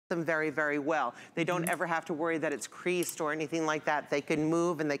them very, very well. They don't ever have to worry that it's creased or anything like that. They can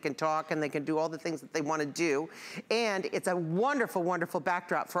move and they can talk and they can do all the things that they want to do. And it's a wonderful, wonderful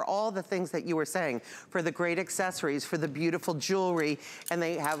backdrop for all the things that you were saying, for the great accessories, for the beautiful jewelry, and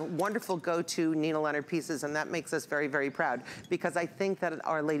they have wonderful go-to Nina Leonard pieces, and that makes us very, very proud, because I think that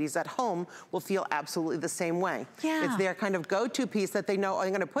our ladies at home will feel absolutely the same way. Yeah. It's their kind of go-to piece that they know,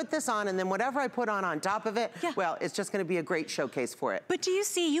 I'm gonna put this on, and then whatever I put on top of it, well, it's just gonna be a great showcase for it. But do you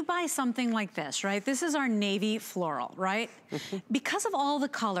see, you buy something like this, right? This is our navy floral, right? Because of all the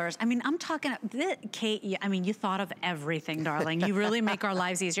colors, I mean, I'm talking, Kate, I mean, you thought of everything, darling. You really make our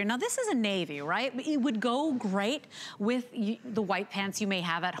lives easier. Now, this is a navy, right? It would go great with the white pants you may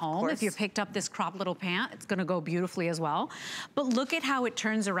have at home. If you picked up this crop little pant, it's gonna go beautifully as well. But look at how it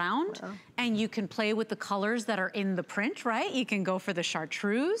turns around, and you can play with the colors that are in the print, right? You can go for the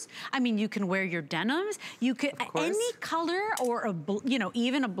chartreuse. I mean, you can wear your denims. You could, any color, or you know,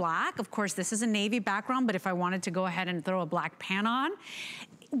 even a black. Of course, this is a navy background, but if I wanted to go ahead and throw a black pant on,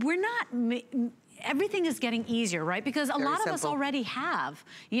 we're not, everything is getting easier, right? Because a lot of us already have,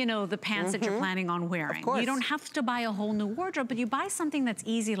 you know, the pants that you're planning on wearing. You don't have to buy a whole new wardrobe, but you buy something that's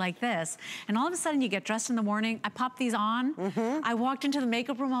easy like this, and all of a sudden you get dressed in the morning. I popped these on. I walked into the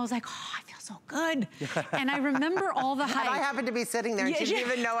makeup room. I was like, oh, I feel so good. And I remember all the hype. And I happened to be sitting there, and she didn't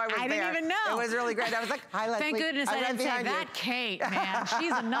even know I was there. I didn't even know. It was really great. I was like, hi, Leslie. Thank goodness I didn't say that, Kate, man.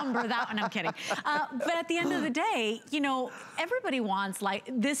 She's a number, that one, I'm kidding. But at the end of the day, you know, everybody wants like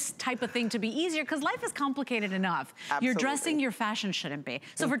this type of thing to be easier, because life is complicated enough. Your dressing, your fashion shouldn't be.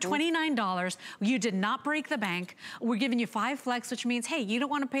 So for $29, you did not break the bank. We're giving you 5 flex, which means, hey, you don't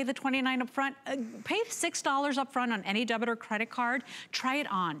want to pay the $29 up front. Pay $6 up front on any debit or credit card. Try it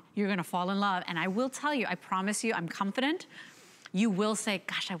on. You're going to fall in love. And I will tell you, I promise you, I'm confident, you will say,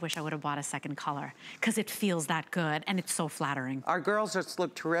 gosh, I wish I would have bought a second color, because it feels that good and it's so flattering. Our girls just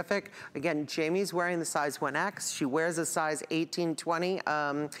look terrific. Again, Jamie's wearing the size 1X. She wears a size 18, 20.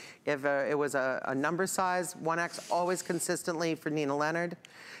 If it was a number size, 1X, always consistently for Nina Leonard.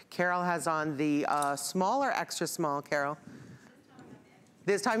 Carol has on the small or extra small, Carol?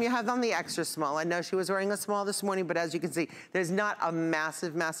 This time you have on the extra small. I know she was wearing a small this morning, but as you can see, there's not a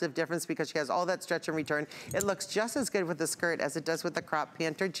massive, massive difference, because she has all that stretch and return. It looks just as good with the skirt as it does with the crop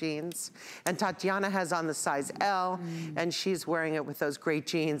pant or jeans. And Tatiana has on the size L, and she's wearing it with those great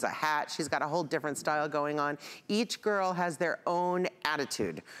jeans, a hat. She's got a whole different style going on. Each girl has their own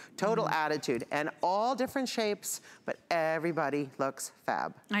attitude, total attitude, and all different shapes, but everybody looks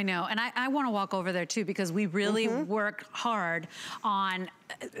fab. I know, and I want to walk over there too, because we really work hard on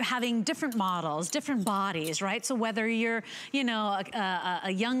having different models, different bodies, right? So whether you're, you know,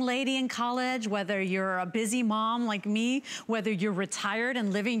 a young lady in college, whether you're a busy mom like me, whether you're retired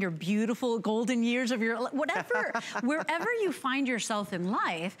and living your beautiful golden years of your, whatever, wherever you find yourself in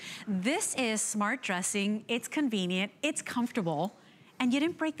life, this is smart dressing, it's convenient, it's comfortable, and you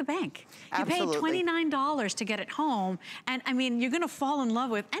didn't break the bank. You paid $29 to get it home, and I mean, you're gonna fall in love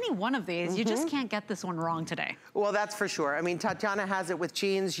with any one of these. You just can't get this one wrong today. Well, that's for sure. I mean, Tatiana has it with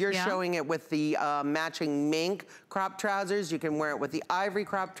jeans. You're showing it with the matching mink crop trousers. You can wear it with the ivory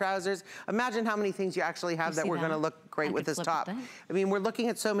crop trousers. Imagine how many things you actually have that were gonna look great with this top. I mean, we're looking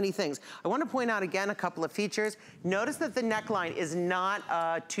at so many things. I wanna point out again a couple of features. Notice that the neckline is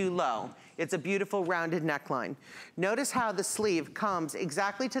not too low. It's a beautiful rounded neckline. Notice how the sleeve comes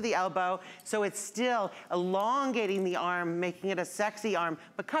exactly to the elbow, so it's still elongating the arm, making it a sexy arm,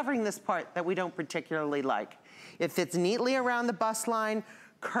 but covering this part that we don't particularly like. It fits neatly around the bust line,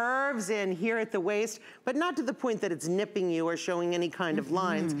 curves in here at the waist, but not to the point that it's nipping you or showing any kind of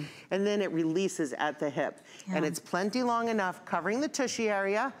lines, and then it releases at the hip. And it's plenty long enough, covering the tushy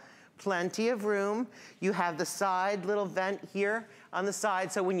area, plenty of room. You have the side little vent here on the side,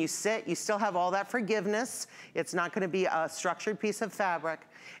 so when you sit, you still have all that forgiveness. It's not gonna be a structured piece of fabric.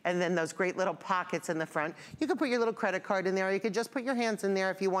 And then those great little pockets in the front. You could put your little credit card in there, or you could just put your hands in there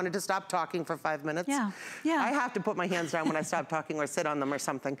if you wanted to stop talking for 5 minutes. I have to put my hands down when I stop talking, or sit on them or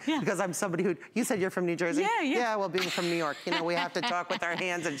something, because I'm somebody who, you said you're from New Jersey? Yeah, well, being from New York, you know, we have to talk with our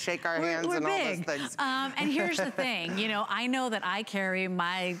hands and shake our hands and all those things. And here's the thing, you know, I know that I carry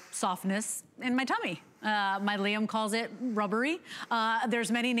my softness in my tummy. My Liam calls it rubbery. There's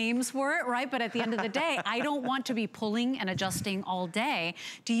many names for it, right? But at the end of the day, I don't want to be pulling and adjusting all day.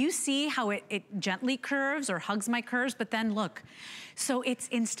 Do you see how it gently curves or hugs my curves? But then look, so it's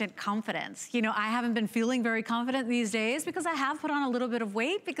instant confidence. You know, I haven't been feeling very confident these days because I have put on a little bit of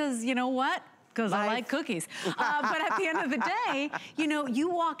weight, because you know what? because I like cookies. But at the end of the day, you know, you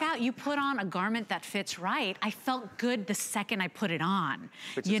walk out, you put on a garment that fits right. I felt good the second I put it on.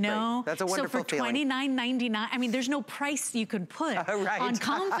 Which is great. That's a wonderful feeling. So for $29.99, I mean, there's no price you could put on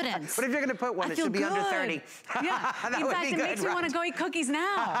confidence. But if you're gonna put one, it should be under 30. Yeah, in fact, it makes me want to go eat cookies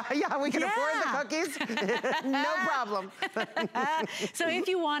now. Yeah, we can afford the cookies. No problem. So if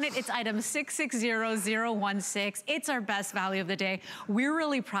you want it, it's item 660016. It's our best value of the day. We're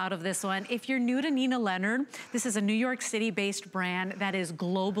really proud of this one. If you're new to Nina Leonard, this is a New York City-based brand that is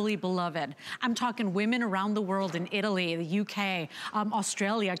globally beloved. I'm talking women around the world in Italy, the UK,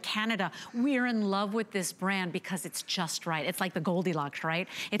 Australia, Canada. We're in love with this brand because it's just right. It's like the Goldilocks, right?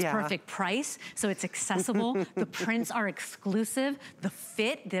 It's perfect price, so it's accessible. The prints are exclusive. The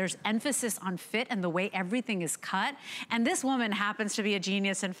fit, there's emphasis on fit and the way everything is cut. And this woman happens to be a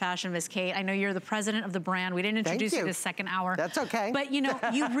genius in fashion, Miss Kate. I know you're the president of the brand. We didn't introduce you this second hour. That's okay. But you know,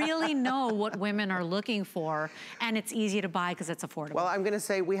 you really know what women are looking for, and it's easy to buy because it's affordable. Well, I'm gonna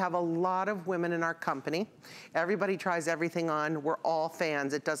say we have a lot of women in our company. Everybody tries everything on. We're all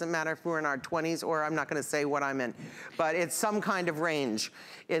fans. It doesn't matter if we're in our 20s or I'm not gonna say what I'm in, but it's some kind of range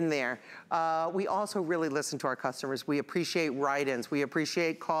in there. We also really listen to our customers. We appreciate write-ins. We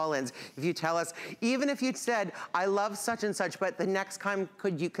appreciate call-ins. If you tell us, even if you said, I love such and such, but the next time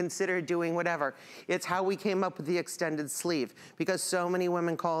could you consider doing whatever? It's how we came up with the extended sleeve, because so many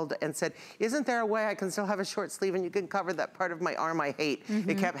women called and said, isn't there a way I can still have a short sleeve and you can cover that part of my arm I hate?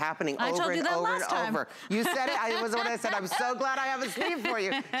 It kept happening over and over and over. You said it, it was what I said. I'm so glad I have a sleeve for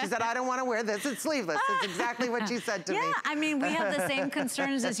you. She said, I don't want to wear this, it's sleeveless. It's exactly what she said to me. Yeah, I mean, we have the same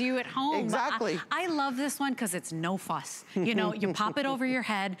concerns as you at home. Exactly. I love this one because it's no fuss. You know, you pop it over your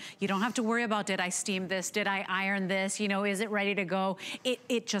head. You don't have to worry about, did I steam this? Did I iron this? You know, is it ready to go?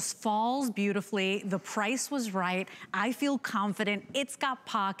 It just falls beautifully. The price was right. I feel confident. It's got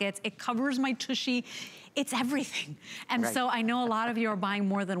pockets. It covers my tushy. It's everything. And so I know a lot of you are buying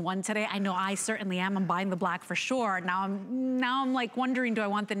more than one today. I know I certainly am. I'm buying the black for sure. Now I'm like wondering, do I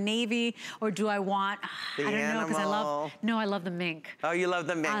want the navy or do I want, I don't know, because I love the mink. Oh, you love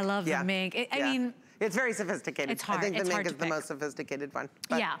the mink. I love the mink. I mean, it's very sophisticated. It's hard. I think the mink is the most sophisticated one.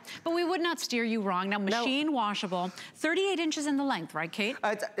 But yeah, but we would not steer you wrong. Now, machine washable, 38 inches in the length, right, Kate?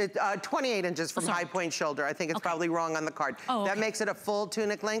 It's 28 inches from high point shoulder. I think it's probably wrong on the card. That makes it a full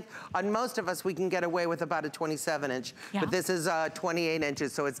tunic length. On most of us, we can get away with about a 27 inch, but this is 28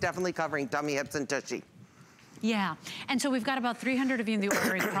 inches, so it's definitely covering tummy, hips, and tushy. Yeah, and so we've got about 300 of you in the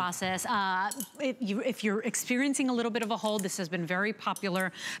ordering process. If you're experiencing a little bit of a hold, this has been very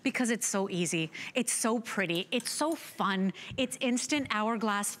popular because it's so easy. It's so pretty. It's so fun. It's instant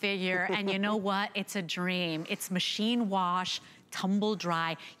hourglass figure, and you know what? It's a dream. It's machine wash, tumble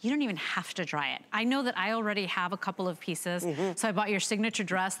dry. You don't even have to dry it. I know that I already have a couple of pieces. So I bought your signature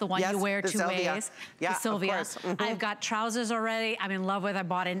dress, the one you wear two ways. Yeah, the Sylvia. of course. I've got trousers already. I'm in love with. I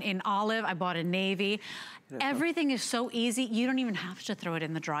bought it in olive. I bought in navy. Everything is so easy. You don't even have to throw it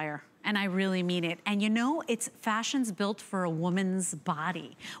in the dryer. And I really mean it. And you know, fashion's built for a woman's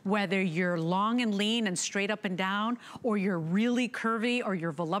body. Whether you're long and lean and straight up and down, or you're really curvy, or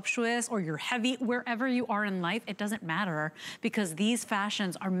you're voluptuous, or you're heavy, wherever you are in life, it doesn't matter, because these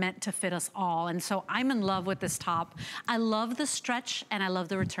fashions are meant to fit us all. And so I'm in love with this top. I love the stretch and I love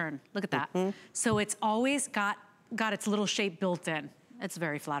the return. Look at that. So it's always got its little shape built in. It's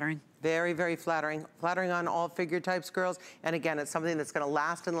very flattering. Very, very flattering. Flattering on all figure types, girls. And again, it's something that's gonna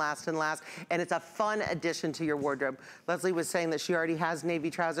last and last and last. And it's a fun addition to your wardrobe. Leslie was saying that she already has navy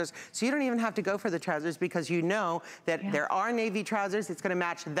trousers, so you don't even have to go for the trousers because you know that there are navy trousers. It's gonna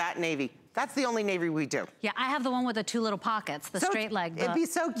match that navy. That's the only navy we do. Yeah, I have the one with the two little pockets, the straight leg. It'd be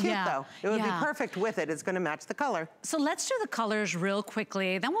so cute though. It would be perfect with it. It's gonna match the color. So let's do the colors real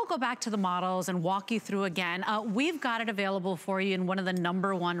quickly. Then we'll go back to the models and walk you through again. We've got it available for you in one of the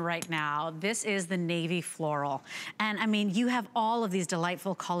 #1 right now. This is the navy floral. And I mean, you have all of these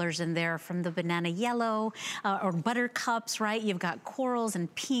delightful colors in there, from the banana yellow or buttercups, right? You've got corals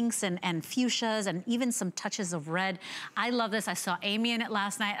and pinks and fuchsias and even some touches of red. I love this. I saw Amy in it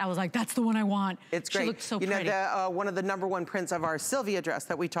last night. I was like, that's the one I want. It's great. She looked so pretty. You know, one of the #1 prints of our Sylvia dress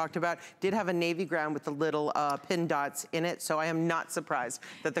that we talked about did have a navy ground with the little pin dots in it, so I am not surprised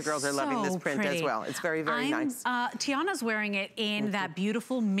that the girls are loving this print as well. It's very, very nice. Tiana's wearing it in that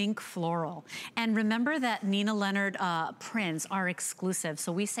beautiful mink floral. And remember that Nina Leonard prints are exclusive.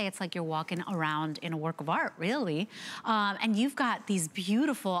 So we say it's like you're walking around in a work of art, really. And you've got these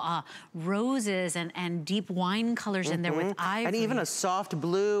beautiful roses and deep wine colors in there with ivory. And even a soft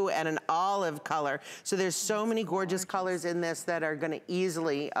blue and an olive color. So there's so many gorgeous colors in this that are gonna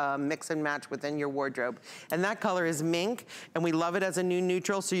easily mix and match within your wardrobe. And that color is mink, and we love it as a new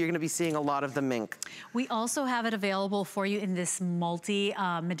neutral, so you're gonna be seeing a lot of the mink. We also have it available for you in this multi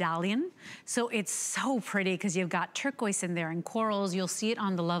medallion. So it's so pretty because you've got turquoise in there and corals. You'll see it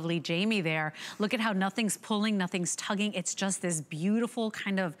on the lovely Jamie there. Look at how nothing's pulling, nothing's tugging. It's just this beautiful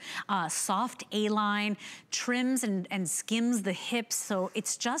kind of soft A-line, trims and skims the hips. So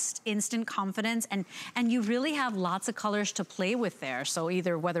it's just instant confidence, and you really have lots of colors to play with there. So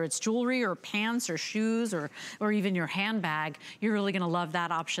either whether it's jewelry or pants or shoes or even your handbag, you're really gonna love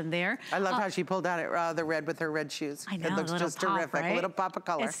that option there. I love how she pulled out the red with her red shoes. I know, it looks just pop, terrific, right? A little pop of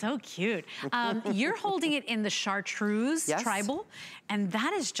color. It's so cute. You're holding it in the chartreuse tribal, and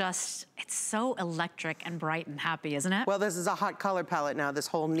that is just, it's so electric and bright and happy, isn't it? Well, this is a hot color palette now, this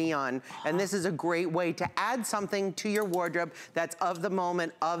whole neon, and this is a great way to add something to your wardrobe that's of the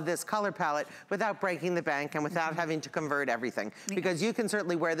moment of this color palette without breaking the bank and without having to convert everything. Because you can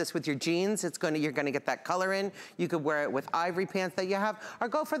certainly wear this with your jeans, you're gonna get that color in. You could wear it with ivory pants that you have, or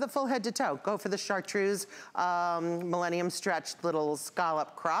go for the full head to toe. Go for the chartreuse Millennium stretched little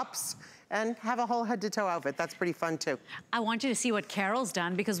scallop crops, and have a whole head to toe outfit. That's pretty fun too. I want you to see what Carol's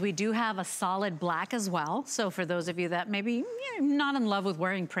done, because we do have a solid black as well. So for those of you that maybe not in love with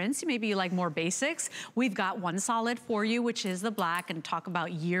wearing prints, maybe you like more basics, we've got one solid for you, which is the black, and talk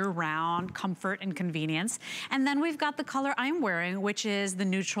about year-round comfort and convenience. And then we've got the color I'm wearing, which is the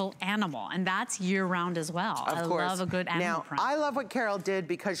neutral animal, and that's year-round as well. Of course. I love a good animal print. I love what Carol did,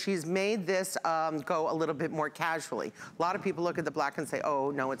 because she's made this go a little bit more casually. A lot of people look at the black and say,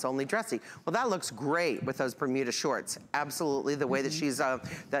 oh, no, it's only dressy. Well, that looks great with those Bermuda shorts. Absolutely, the way that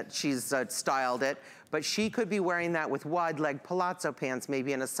she's styled it. But she could be wearing that with wide leg palazzo pants,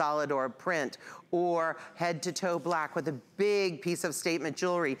 maybe in a solid or a print, or head to toe black with a big piece of statement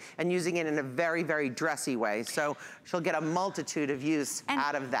jewelry, and using it in a very, very dressy way. So she'll get a multitude of use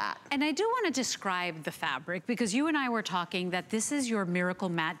out of that. And I do want to describe the fabric, because you and I were talking that this is your Miracle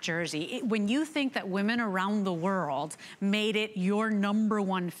Matte jersey. When you think that women around the world made it your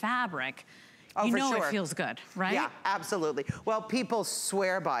 #1 fabric, you know it feels good, right? Yeah, absolutely. Well, people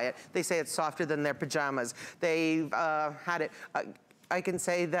swear by it. They say it's softer than their pajamas. They've had it. I can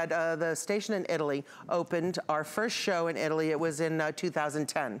say that the station in Italy opened our first show in Italy. It was in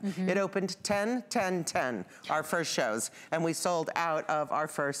 2010. It opened 10-10-10, our first shows, and we sold out of our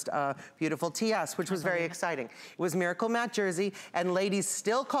first beautiful TS, which was very exciting. It was Miracle Matte jersey, and ladies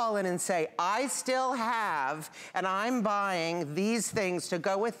still call in and say, I still have, and I'm buying these things to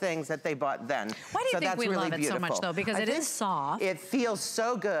go with things that they bought then. Why do you think we love it so much, though? Because it is soft. It feels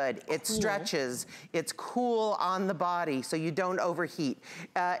so good. It stretches. It's cool on the body, so you don't overheat.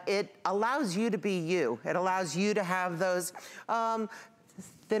 It allows you to be you. It allows you to have those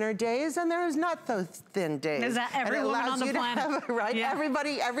thinner days, and there's not those thin days. Is that every woman on the planet? Right? Yeah.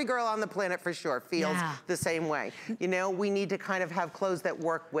 Every girl on the planet for sure feels the same way. You know, we need to kind of have clothes that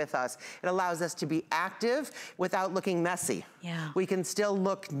work with us. It allows us to be active without looking messy. Yeah. We can still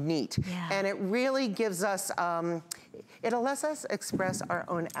look neat. Yeah. And it really gives us, it lets us express our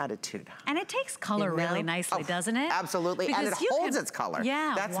own attitude. And it takes color really nicely, doesn't it? Absolutely, because and it holds its color.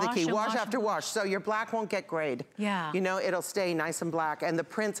 Yeah, that's the key. Wash after wash, so your black won't get grayed. Yeah. You know, it'll stay nice and black, and the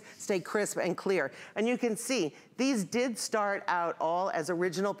prints stay crisp and clear. And you can see, these did start out all as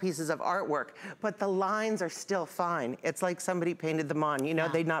original pieces of artwork, but the lines are still fine. It's like somebody painted them on. You know,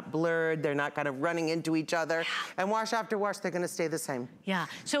 they're not blurred, they're not kind of running into each other. And wash after wash, they're gonna stay the same. Yeah,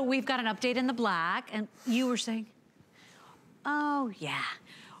 so we've got an update in the black, and you were saying? Oh, yeah.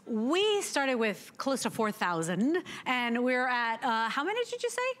 We started with close to 4,000, and we're at, how many did you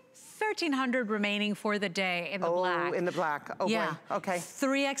say? 1,300 remaining for the day in the black. Oh, in the black. Oh, yeah. Boy. Okay.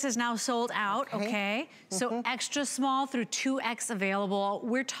 3X is now sold out, okay? So extra small through 2X available.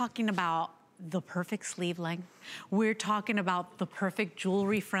 We're talking about the perfect sleeve length. We're talking about the perfect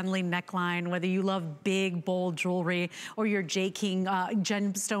jewelry-friendly neckline, whether you love big, bold jewelry or your J. King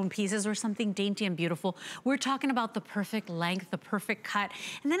gemstone pieces or something dainty and beautiful. We're talking about the perfect length, the perfect cut.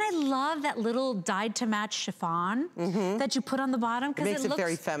 And then I love that little dyed-to-match chiffon that you put on the bottom. It makes it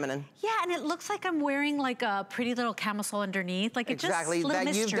very feminine. Yeah, and it looks like I'm wearing like a pretty little camisole underneath. Like it just split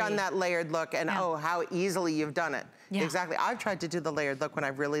mystery. You've done that layered look, and oh, how easily you've done it. Yeah. Exactly. I've tried to do the layered look when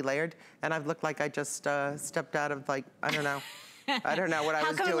I've really layered, and I've looked like I just stepped out of, like, I don't know. I don't know what I was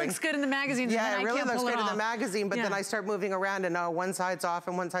doing. How come it looks good in the magazine? Yeah, it really looks good in the magazine, but then I start moving around and one side's off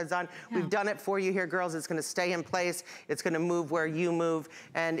and one side's on. We've done it for you here, girls. It's gonna stay in place. It's gonna move where you move,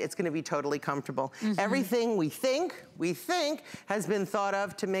 and it's gonna be totally comfortable. Everything we think has been thought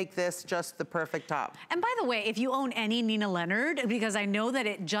of to make this just the perfect top. And by the way, if you own any Nina Leonard, because I know that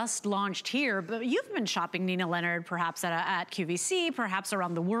it just launched here, but you've been shopping Nina Leonard perhaps at QVC, perhaps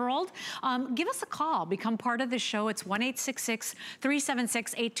around the world, give us a call. Become part of the show. It's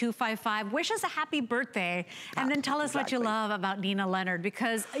 1-866-376-8255. Wish us a happy birthday, and then tell us what you love about Nina Leonard,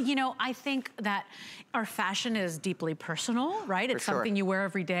 because, you know, I think that our fashion is deeply personal, right? It's something you wear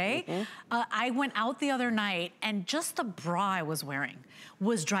every day. I went out the other night, and just the bra I was wearing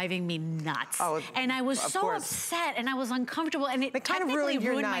was driving me nuts. And I was so upset, and I was uncomfortable, and it kind of ruined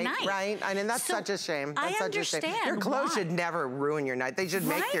your night, my night. Right? I mean, that's such a shame. That's such a shame. Your clothes should never ruin your night. They should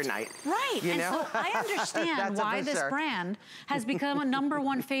make your night. Right. You know? So I understand why this brand has become a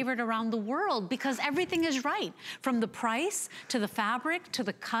 #1 favorite around the world, because everything is right. From the price, to the fabric, to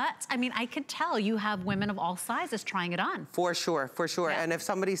the cuts. I mean, I could tell you have women of all sizes trying it on. For sure. And if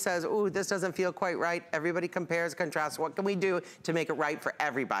somebody says, ooh, this doesn't feel quite right, everybody compares, contrasts. What can we do to make it right for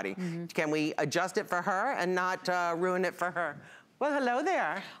everybody? Can we adjust it for her and not ruin it for her? Well, hello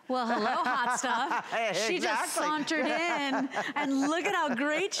there. Well, hello, hot stuff. She just sauntered in, and look at how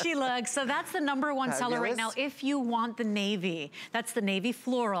great she looks. So that's the #1 seller right now. If you want the navy, that's the navy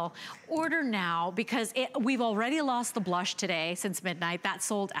floral. Order now, because we've already lost the blush today since midnight. That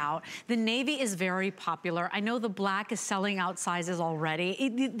sold out. The navy is very popular. I know the black is selling out sizes already.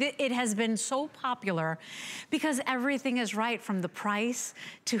 It has been so popular because everything is right, from the price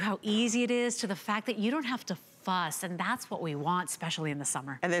to how easy it is to the fact that you don't have to fuss, and that's what we want, especially in the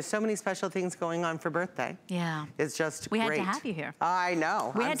summer. And there's so many special things going on for birthday. Yeah. It's just great. We had to have you here. I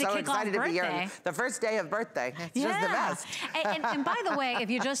know. I'm so excited to be here. The first day of birthday. It's just the best. And by the way,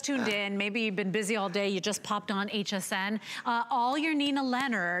 if you just tuned in, maybe you've been busy all day, you just popped on HSN, all your Nina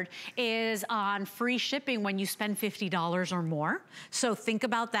Leonard is on free shipping when you spend $50 or more. So think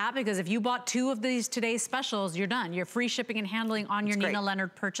about that, because if you bought 2 of these today's specials, you're done. You're free shipping and handling on your Nina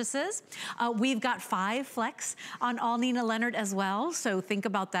Leonard purchases. We've got 5 flex on all Nina Leonard as well, so think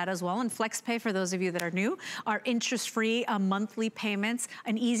about that as well. And FlexPay, for those of you that are new, are interest-free monthly payments,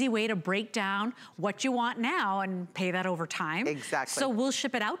 an easy way to break down what you want now and pay that over time. Exactly. So we'll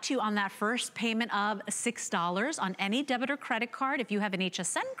ship it out to you on that first payment of $6 on any debit or credit card. If you have an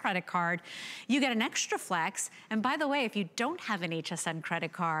HSN credit card, you get an extra flex. And by the way, if you don't have an HSN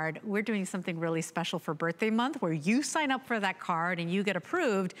credit card, we're doing something really special for birthday month, where you sign up for that card and you get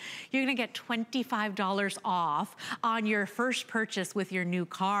approved, you're gonna get $25 off on your first purchase with your new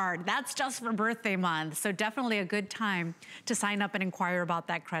card. That's just for birthday month. So definitely a good time to sign up and inquire about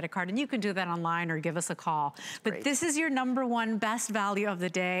that credit card. And you can do that online or give us a call. But this is your #1 best value of the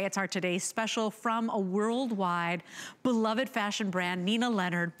day. It's our today's special from a worldwide beloved fashion brand, Nina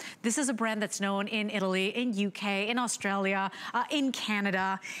Leonard. This is a brand that's known in Italy, in UK, in Australia, in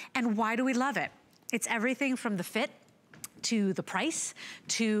Canada. And why do we love it? It's everything from the fit, to the price,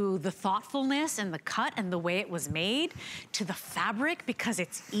 to the thoughtfulness and the cut and the way it was made, to the fabric, because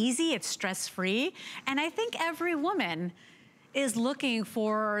it's easy, it's stress-free. And I think every woman is looking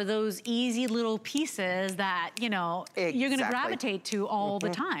for those easy little pieces that, you know, you're gonna gravitate to all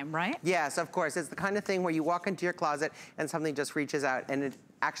the time, right? Yes, of course. It's the kind of thing where you walk into your closet and something just reaches out and it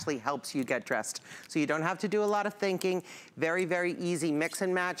actually helps you get dressed. So you don't have to do a lot of thinking. Very, very easy mix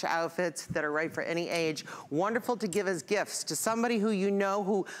and match outfits that are right for any age. Wonderful to give as gifts to somebody who you know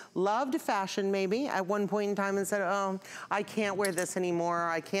who loved fashion maybe at one point in time and said, oh, I can't wear this anymore.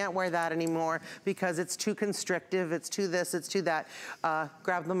 I can't wear that anymore because it's too constrictive. It's too this, it's too that.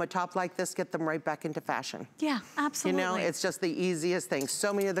 Grab them a top like this, get them right back into fashion. Yeah, absolutely. You know, it's just the easiest thing.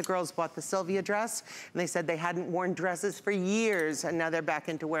 So many of the girls bought the Sylvia dress and they said they hadn't worn dresses for years and now they're back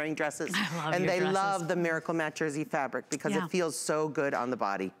into wearing dresses. And they love the Miracle Matte jersey fabric because it feels so good on the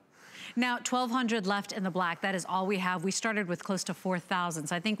body. Now, 1,200 left in the black. That is all we have. We started with close to 4,000.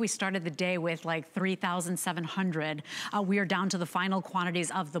 So I think we started the day with like 3,700. We are down to the final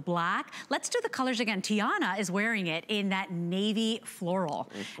quantities of the black. Let's do the colors again. Tiana is wearing it in that navy floral.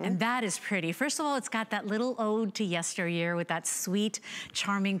 And that is pretty. First of all, it's got that little ode to yesteryear with that sweet,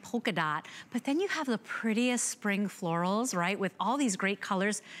 charming polka dot. But then you have the prettiest spring florals, right? With all these great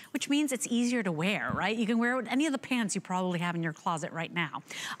colors, which means it's easier to wear, right? You can wear it with any of the pants you probably have in your closet right now.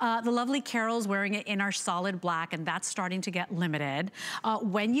 The The lovely Carol's wearing it in our solid black, and that's starting to get limited.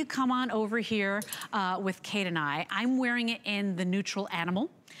 When you come on over here with Kate and I'm wearing it in the neutral animal.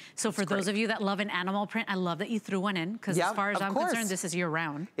 So for those of you that love an animal print, I love that you threw one in, because as far as I'm concerned, this is year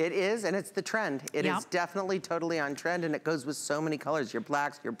round. It is, and it's the trend. It is definitely totally on trend, and it goes with so many colors, your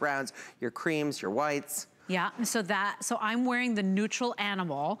blacks, your browns, your creams, your whites. Yeah, so I'm wearing the neutral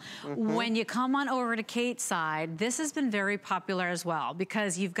animal. When you come on over to Kate's side, this has been very popular as well,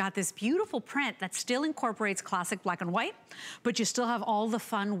 because you've got this beautiful print that still incorporates classic black and white, but you still have all the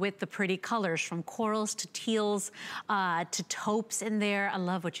fun with the pretty colors, from corals to teals to taupes in there. I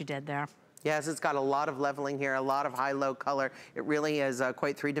love what you did there. Yes, it's got a lot of leveling here, a lot of high-low color. It really is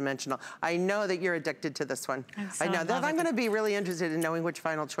quite three-dimensional. I know that you're addicted to this one. I know that I'm gonna be really interested in knowing which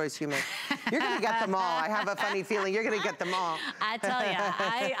final choice you make. You're gonna get them all. I have a funny feeling you're gonna get them all. I tell you,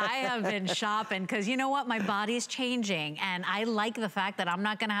 I have been shopping, because you know what? My body's changing, and I like the fact that I'm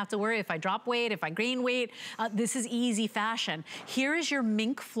not gonna have to worry if I drop weight, if I gain weight. This is easy fashion. Here is your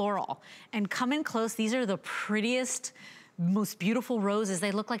mink floral, and come in close. These are the prettiest, most beautiful roses.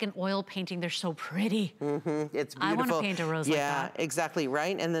 They look like an oil painting. They're so pretty. It's beautiful. I want to paint a rose like that. Yeah, exactly,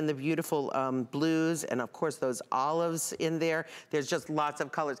 right? And then the beautiful blues, and of course those olives in there. There's just lots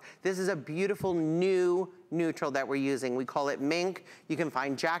of colors. This is a beautiful new neutral that we're using. We call it mink. You can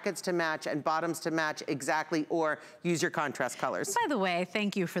find jackets to match and bottoms to match exactly, or use your contrast colors. By the way,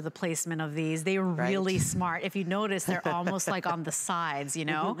 thank you for the placement of these. They're really smart. If you notice, they're almost like on the sides, you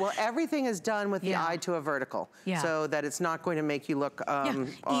know? Well, everything is done with the eye to a vertical, so that it's not going to make you look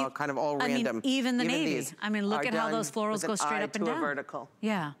kind of all random. I mean, even the navy. I mean, look at how those florals go straight up and down. To a vertical.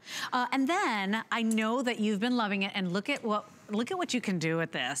 Yeah. And then I know that you've been loving it, and look at what you can do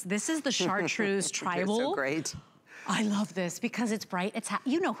with this. This is the chartreuse tribal. They're so great. I love this because it's bright.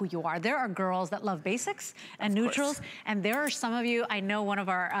 You know who you are. There are girls that love basics and neutrals, and there are some of you. I know one of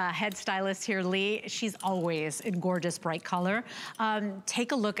our head stylists here, Lee, she's always in gorgeous bright color.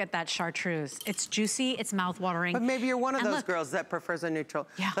 Take a look at that chartreuse. It's juicy, it's mouth-watering. But maybe you're one of those girls that prefers a neutral.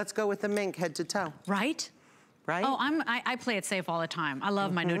 Yeah. Let's go with the mink head to toe. Right? Right? Oh, I play it safe all the time. I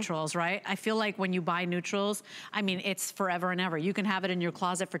love my neutrals, right? I feel like when you buy neutrals, I mean, it's forever and ever. You can have it in your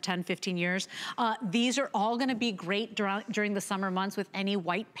closet for 10, 15 years. These are all gonna be great during the summer months with any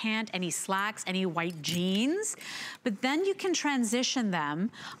white pant, any slacks, any white jeans. But then you can transition them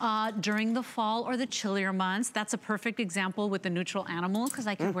during the fall or the chillier months. That's a perfect example with the neutral animal, because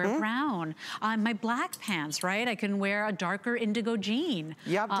I can wear brown. My black pants, right? I can wear a darker indigo jean.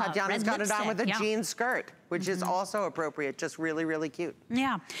 Yep, Tatiana's got it on with a jean skirt, which is also appropriate, just really, really cute.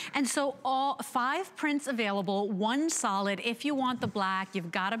 Yeah, and so all 5 prints available, 1 solid. If you want the black,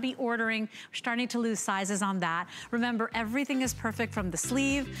 you've gotta be ordering. We're starting to lose sizes on that. Remember, everything is perfect, from the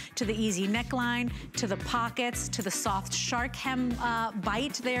sleeve, to the easy neckline, to the pockets, to the soft shark hem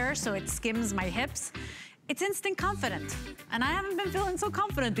bite there, so it skims my hips. It's instant confidence. And I haven't been feeling so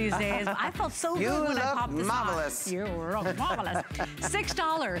confident these days. I felt so good when I popped this on. You look marvelous.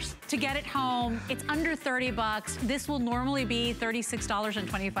 $6 to get it home. It's under 30 bucks. This will normally be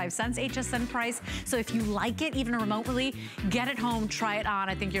 $36.25 HSN price. So if you like it, even remotely, get it home, try it on.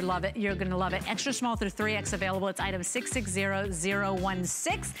 I think you'll love it. You're gonna love it. Extra small through 3X available. It's item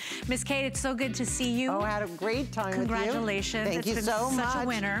 660016. Miss Kate, it's so good to see you. Oh, I had a great time with you. Congratulations. Thank you so much. Such a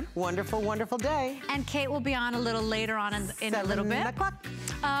winner. Wonderful, wonderful day. And Kate will be on a little later on in a little bit. 7 o'clock.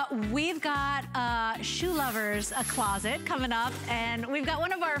 We've got Shoe Lovers Closet coming up, and we've got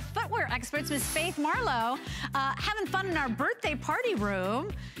one of our footwear experts, Miss Faith Marlowe, having fun in our birthday party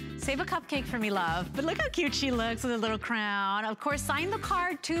room. Save a cupcake for me, love. But look how cute she looks with a little crown. Of course, sign the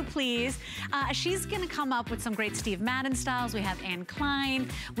card too, please. She's gonna come up with some great Steve Madden styles. We have Anne Klein.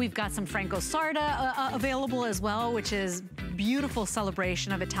 We've got some Franco Sarda available as well, which is beautiful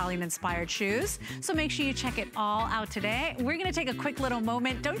celebration of Italian-inspired shoes. So make sure you check it all out today. We're gonna take a quick little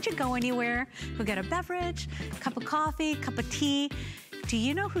moment. Don't you go anywhere. Go get a beverage, cup of coffee, cup of tea. Do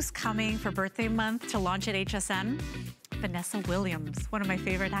you know who's coming for birthday month to launch at HSN? Vanessa Williams, one of my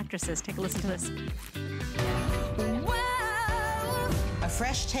favorite actresses. Take a listen to this. A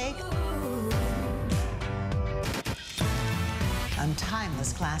fresh take on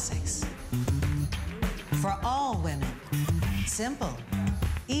timeless classics. For all women, simple,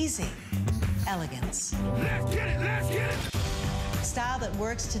 easy, elegance. Let's get it, let's get it! Style that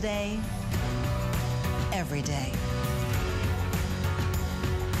works today, every day.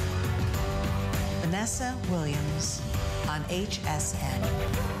 Vanessa Williams on HSN.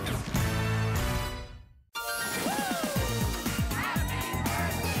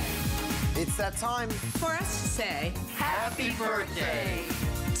 It's that time for us to say happy birthday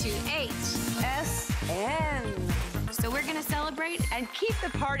to HSN. So we're gonna celebrate and keep the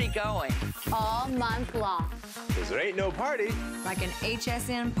party going all month long. Because there ain't no party Like an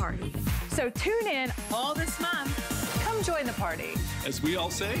HSN party. So tune in all this month. Come join the party. as we all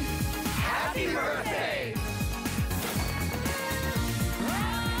say. Happy birthday!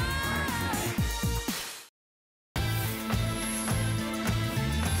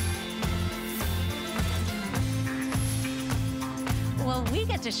 Well, we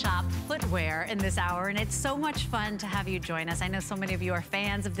get to shop footwear in this hour, and it's so much fun to have you join us. I know so many of you are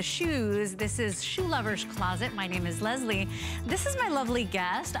fans of the shoes. This is Shoe Lovers Closet. My name is Leslie. This is my lovely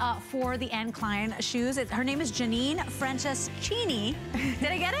guest for the Anne Klein shoes. Her name is Janine Franceschini.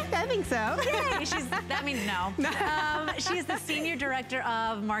 Did I get it? I think so. Yay! That means no. She's the Senior Director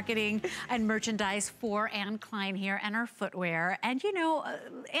of Marketing and Merchandise for Anne Klein here and her footwear. And you know,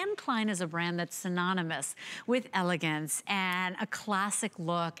 Anne Klein is a brand that's synonymous with elegance and a classic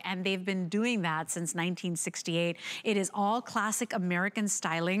look, and they've been doing that since 1968. It is all classic American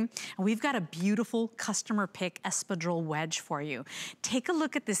styling, and we've got a beautiful customer pick espadrille wedge for you. Take a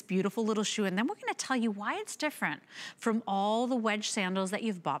look at this beautiful little shoe, and then we're gonna tell you why it's different from all the wedge sandals that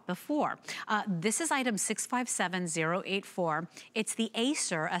you've bought before. This is item 657084. It's the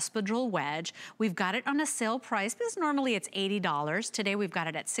Acer espadrille wedge. We've got it on a sale price because normally it's $80. Today we've got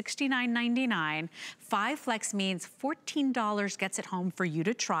it at $69.99. 5 flex means $14 gets it home for you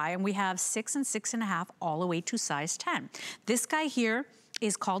to try, and we have 6 and 6.5 all the way to size 10. This guy here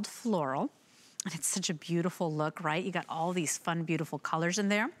is called Floral, and it's such a beautiful look, right? You got all these fun, beautiful colors in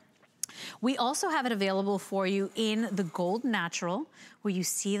there. We also have it available for you in the gold natural, where you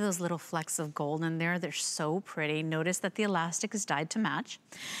see those little flecks of gold in there. They're so pretty. Notice that the elastic is dyed to match.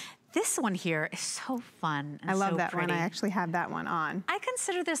 This one here is so fun and I love so that pretty. one. I actually have that one on. I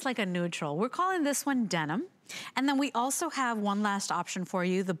consider this like a neutral. We're calling this one denim. And then we also have one last option for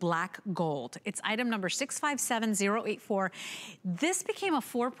you, the black gold. It's item number 657084. This became a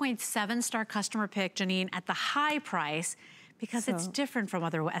 4.7 star customer pick, Janine, at the high price, because it's different from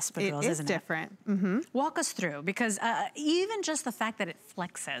other espadrilles, isn't it? It is different. Walk us through, because even just the fact that it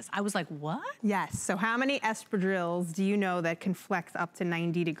flexes, I was like, what? Yes, so how many espadrilles do you know that can flex up to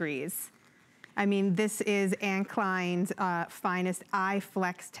 90 degrees? I mean, this is Anne Klein's finest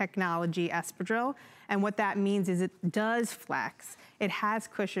iFlex technology espadrille. And what that means is it does flex. It has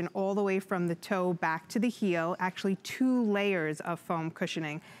cushion all the way from the toe back to the heel, actually 2 layers of foam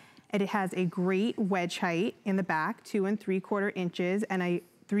cushioning. And it has a great wedge height in the back, 2 3/4 inches, and a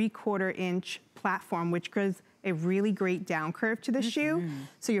 3/4 inch platform, which gives a really great down curve to the shoe.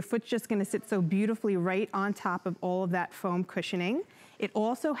 So your foot's just gonna sit so beautifully right on top of all of that foam cushioning. It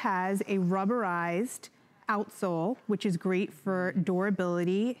also has a rubberized outsole, which is great for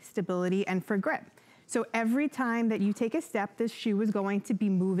durability, stability, and for grip. So every time that you take a step, this shoe is going to be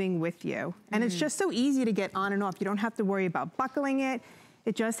moving with you. And it's just so easy to get on and off. You don't have to worry about buckling it.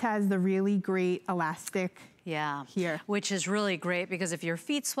 It just has the really great elastic here. Which is really great, because if your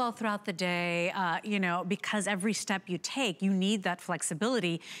feet swell throughout the day, you know, because every step you take, you need that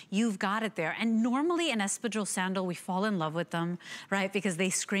flexibility, you've got it there. And normally an espadrille sandal, we fall in love with them, right? Because they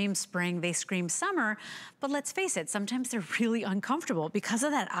scream spring, they scream summer. But let's face it, sometimes they're really uncomfortable because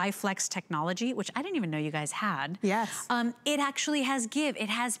of that iFlex technology, which I didn't even know you guys had. Yes. It actually has give. It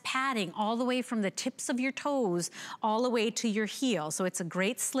has padding all the way from the tips of your toes all the way to your heel. So it's a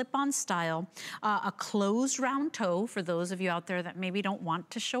great slip-on style, a closed round toe for those of you out there that maybe don't want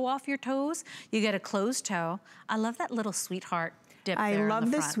to show off your toes. You get a closed toe. I love that little sweetheart dip there. I love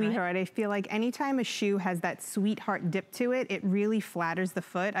in the the front, sweetheart. right? I feel like anytime a shoe has that sweetheart dip to it, it really flatters the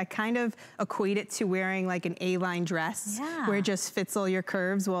foot. I kind of equate it to wearing like an A-line dress where it just fits all your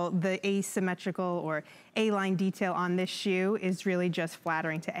curves. Well, the asymmetrical or A-line detail on this shoe is really just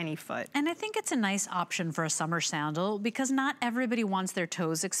flattering to any foot. And I think it's a nice option for a summer sandal, because not everybody wants their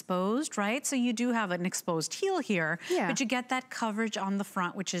toes exposed, right? So you do have an exposed heel here, but you get that coverage on the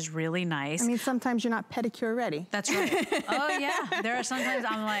front, which is really nice. I mean, sometimes you're not pedicure ready. That's right. Oh yeah, there are sometimes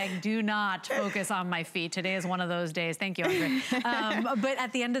I'm like, do not focus on my feet. Today is one of those days. Thank you, Andre. But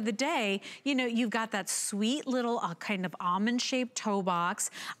at the end of the day, you know, you've got that sweet little kind of almond-shaped toe box,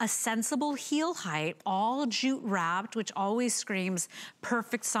 a sensible heel height, all jute wrapped, which always screams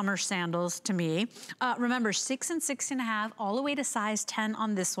perfect summer sandals to me. Remember, 6 and 6.5, all the way to size 10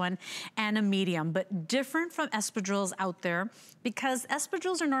 on this one, and a medium, but different from espadrilles out there, because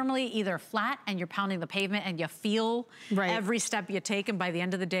espadrilles are normally either flat and you're pounding the pavement and you feel every step step you take, and by the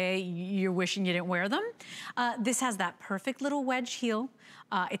end of the day, you're wishing you didn't wear them. This has that perfect little wedge heel.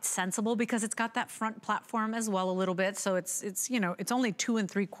 It's sensible because it's got that front platform as well a little bit. So it's you know, it's only 2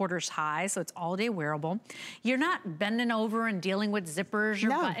 3/4 high, so it's all day wearable. You're not bending over and dealing with zippers or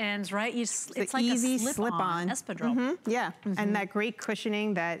buttons, right? It's like easy a slip-on espadrille. Yeah, and that great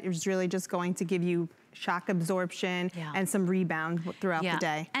cushioning that is really just going to give you shock absorption and some rebound throughout the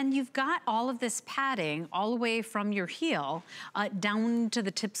day. And you've got all of this padding all the way from your heel down to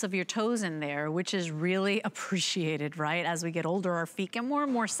the tips of your toes in there, which is really appreciated, right? As we get older, our feet get more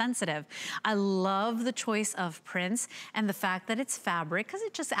and more sensitive. I love the choice of prints and the fact that it's fabric, because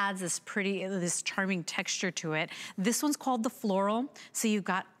it just adds this pretty, this charming texture to it. This one's called the floral. So you've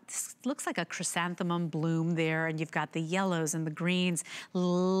got, this looks like a chrysanthemum bloom there, and you've got the yellows and the greens, a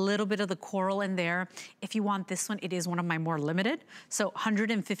little bit of the coral in there. If you want this one, it is one of my more limited. So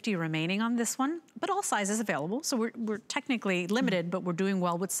 150 remaining on this one, but all sizes available. So we're technically limited, but we're doing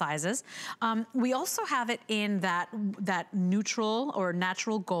well with sizes. We also have it in that neutral or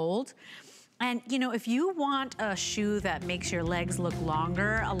natural gold. And you know, if you want a shoe that makes your legs look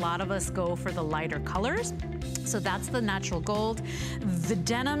longer, a lot of us go for the lighter colors. So that's the natural gold. The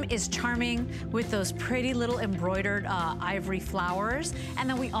denim is charming with those pretty little embroidered ivory flowers. And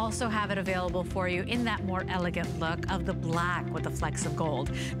then we also have it available for you in that more elegant look of the black with the flecks of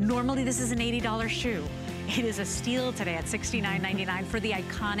gold. Normally this is an $80 shoe. It is a steal today at $69.99 for the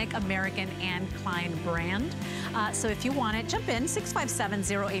iconic American Anne Klein brand. So if you want it, jump in.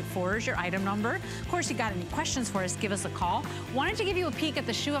 657084 is your item number. Of course, you got any questions for us, give us a call. Wanted to give you a peek at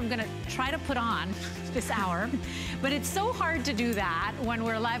the shoe I'm gonna try to put on this hour, but it's so hard to do that when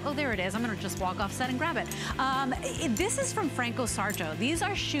we're live. Oh, there it is. I'm gonna just walk off set and grab it. This is from Franco Sarto. These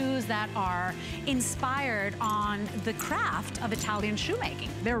are shoes that are inspired on the craft of Italian shoemaking.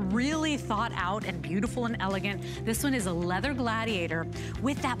 They're really thought out and beautiful and elegant. This one is a leather gladiator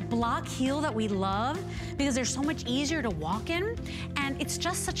with that block heel that we love because they're so much easier to walk in, and it's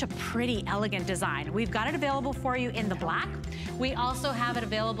just such a pretty, elegant design. We've got it available for you in the black. We also have it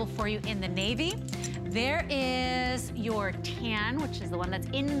available for you in the navy. There is your tan, which is the one that's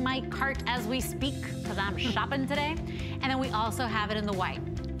in my cart as we speak because I'm shopping today. And then we also have it in the white.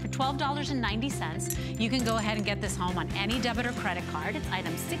 For $12.90, you can go ahead and get this home on any debit or credit card. It's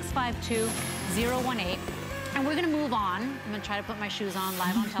item 652018. And we're gonna move on. I'm gonna try to put my shoes on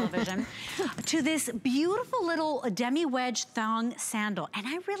live on television to this beautiful little demi-wedge thong sandal. And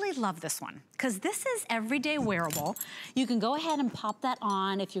I really love this one because this is everyday wearable. You can go ahead and pop that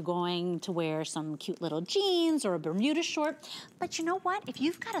on if you're going to wear some cute little jeans or a Bermuda short. But you know what? If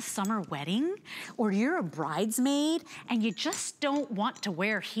you've got a summer wedding or you're a bridesmaid and you just don't want to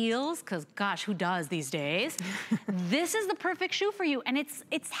wear heels, because gosh, who does these days? This is the perfect shoe for you. And it's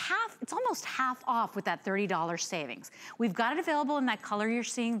almost half off with that $30 savings. We've got it available in that color you're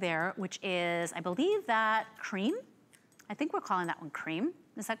seeing there, which is, I believe, that cream. I think we're calling that one cream.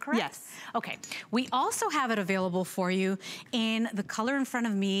 Is that correct? Yes. Okay. We also have it available for you in the color in front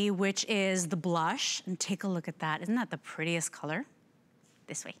of me, which is the blush. And take a look at that. Isn't that the prettiest color?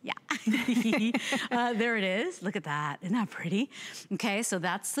 This way, yeah. There it is. Look at that. Isn't that pretty? Okay, so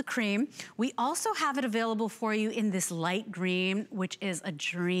that's the cream. We also have it available for you in this light green, which is a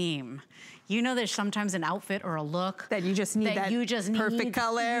dream. You know there's sometimes an outfit or a look that you just need that perfect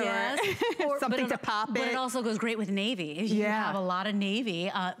color, yes, or something to pop it. But it also goes great with navy. If you have a lot of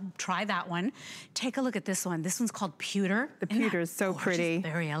navy, try that one. Take a look at this one. This one's called Pewter. The pewter is so pretty.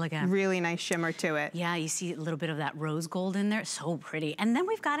 Very elegant. Really nice shimmer to it. Yeah, you see a little bit of that rose gold in there. So pretty. And then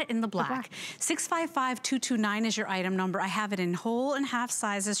we've got it in the black. 655229 is your item number. I have it in whole and half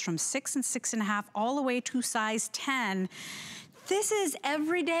sizes from 6 and 6.5 all the way to size 10. This is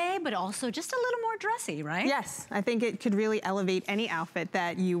everyday, but also just a little more dressy, right? Yes, I think it could really elevate any outfit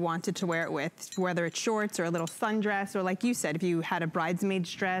that you wanted to wear it with, whether it's shorts or a little sundress, or like you said, if you had a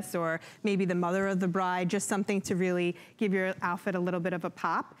bridesmaid's dress or maybe the mother of the bride, just something to really give your outfit a little bit of a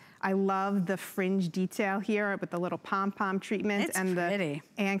pop. I love the fringe detail here with the little pom-pom treatment and the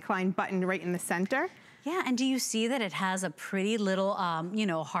Anne Klein button right in the center. Yeah, and do you see that it has a pretty little, you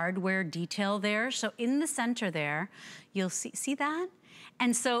know, hardware detail there? So in the center there, you'll see that?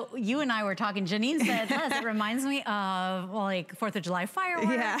 And so you and I were talking, Janine said, Les, it reminds me of like 4th of July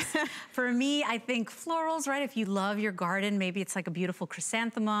fireworks. Yeah. For me, I think florals, right? If you love your garden, maybe it's like a beautiful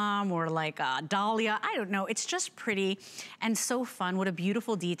chrysanthemum or like a dahlia. I don't know. It's just pretty and so fun. What a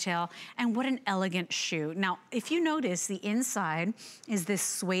beautiful detail and what an elegant shoe. Now, if you notice, the inside is this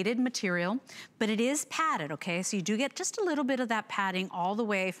suede material, but it is padded, okay? So you do get just a little bit of that padding all the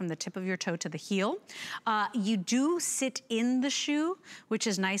way from the tip of your toe to the heel. You do sit in the shoe, which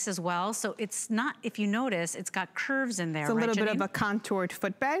is nice as well. So it's not, if you notice, it's got curves in there, It's a little right, bit of a contoured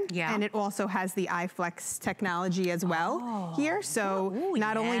footbed. Yeah. And it also has the iFlex technology as well here. So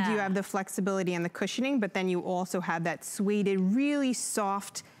not only do you have the flexibility and the cushioning, but then you also have that suede, really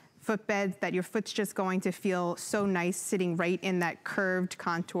soft footbed that your foot's just going to feel so nice sitting right in that curved,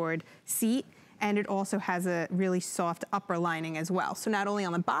 contoured seat. And it also has a really soft upper lining as well. So not only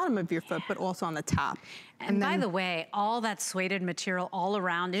on the bottom of your foot, but also on the top. And by the way, all that suede material all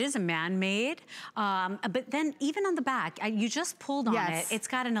around, it is a man-made, but then even on the back, you just pulled on it. It's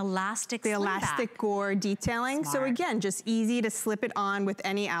got an elastic The elastic gore detailing. Smart. So again, just easy to slip it on with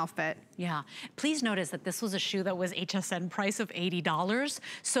any outfit. Yeah. Please notice that this was a shoe that was HSN price of $80.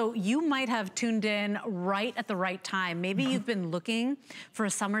 So you might have tuned in right at the right time. Maybe you've been looking for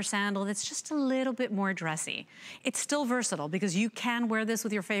a summer sandal that's just a little bit more dressy. It's still versatile because you can wear this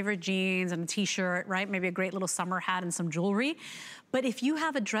with your favorite jeans and a t-shirt, right? Maybe a great little summer hat and some jewelry. But if you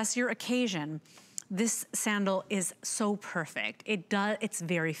have a dressier occasion, this sandal is so perfect. It's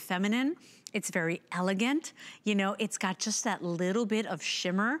very feminine. It's very elegant. You know, it's got just that little bit of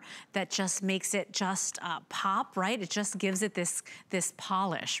shimmer that just makes it just pop, right? It just gives it this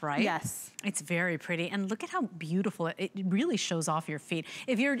polish, right? Yes. It's very pretty. And look at how beautiful it really shows off your feet.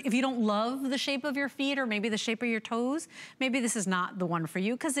 If you don't love the shape of your feet or maybe the shape of your toes, maybe this is not the one for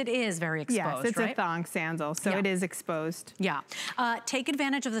you because it is very exposed, yes, it's right? a thong sandal, so it is exposed. Yeah. Take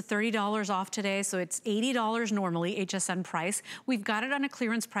advantage of the $30 off today. So it's $80 normally, HSN price. We've got it on a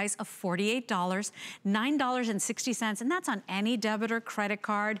clearance price of $48, $9.60, and that's on any debit or credit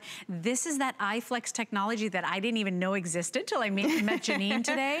card. This is that iFlex technology that I didn't even know existed till I met Janine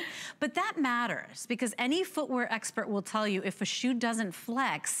today. But that matters because any footwear expert will tell you if a shoe doesn't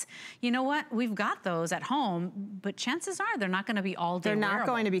flex, you know what? We've got those at home, but chances are they're not going to be all day wearable. They're not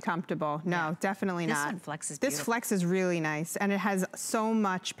going to be comfortable. No, definitely not. This one flexes beautiful. This flex is really nice, and it has so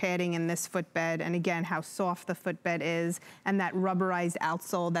much padding in this footbed, and again, how soft the footbed is, and that rubberized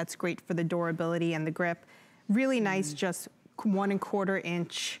outsole that's great for the durability and the grip. Really nice, just 1 1/4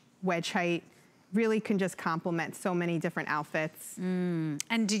 inch wedge height. Really can just complement so many different outfits. And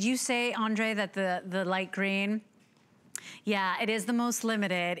did you say, Andre, that the light green? Yeah, it is the most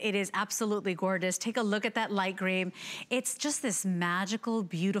limited. It is absolutely gorgeous. Take a look at that light green. It's just this magical,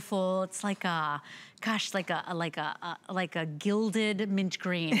 beautiful, it's like a, gosh, like a gilded mint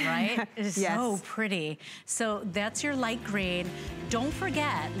green, right? It is so pretty. So that's your light green. Don't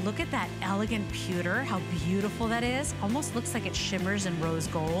forget, look at that elegant pewter, how beautiful that is. Almost looks like it shimmers in rose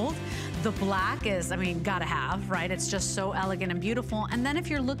gold. The black is, I mean, gotta have, right? It's just so elegant and beautiful. And then if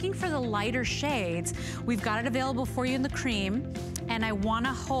you're looking for the lighter shades, we've got it available for you in the cream. And I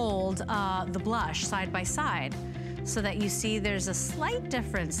wanna hold the blush side by side, so that you see there's a slight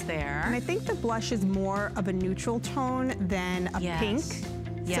difference there. And I think the blush is more of a neutral tone than a pink.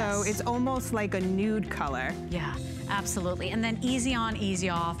 So it's almost like a nude color. Yeah, absolutely. And then easy on, easy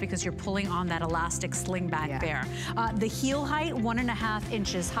off, because you're pulling on that elastic sling back there. The heel height, 1.5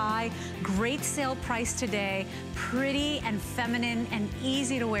 inches high. Great sale price today. Pretty and feminine and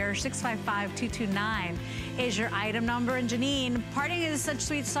easy to wear. 655-229 is your item number. And Janine, parting is such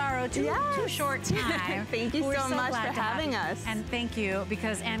sweet sorrow. Too short time. Thank you so much for having us. And thank you,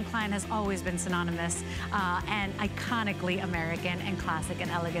 because Anne Klein has always been synonymous and iconically American and classic and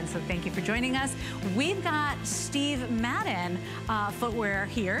elegant. So thank you for joining us. We've got Steve Madden footwear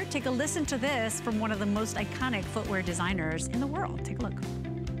here. Take a listen to this from one of the most iconic footwear designers in the world. Take a look.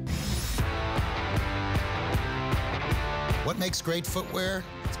 What makes great footwear?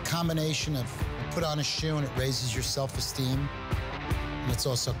 It's a combination of you put on a shoe and it raises your self-esteem, and it's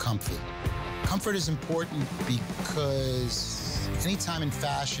also comfy. Comfort is important because anytime in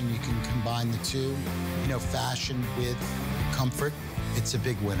fashion you can combine the two, you know, fashion with comfort, it's a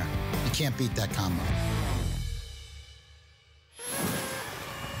big winner. You can't beat that combo.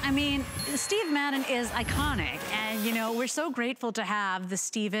 I mean, Steve Madden is iconic, and you know, we're so grateful to have the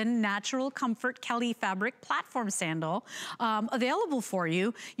Steven Natural Comfort Kelly Fabric Platform Sandal available for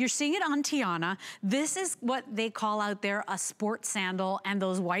you. You're seeing it on Tiana. This is what they call out there a sport sandal, and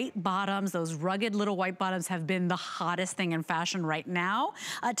those white bottoms, those rugged little white bottoms have been the hottest thing in fashion right now.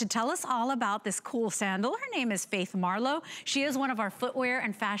 To tell us all about this cool sandal, her name is Faith Marlowe. She is one of our footwear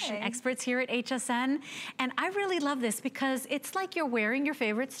and fashion experts here at HSN, and I really love this because it's like you're wearing your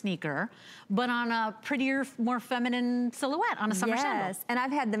favorite sneaker, but on a prettier, more feminine silhouette on a summer sandal. Yes, and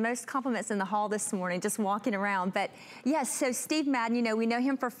I've had the most compliments in the hall this morning just walking around. But yes, so Steve Madden, you know, we know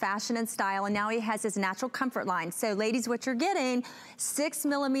him for fashion and style, and now he has his natural comfort line. So ladies, what you're getting, 6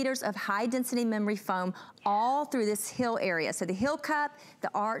 millimeters of high density memory foam all through this heel area. So the heel cup, the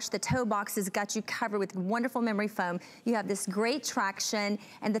arch, the toe box has got you covered with wonderful memory foam. You have this great traction.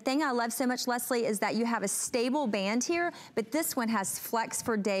 And the thing I love so much, Leslie, is that you have a stable band here, but this one has flex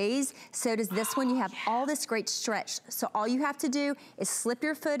for days. So does this one. You have all this great stretch. So all you have to do is slip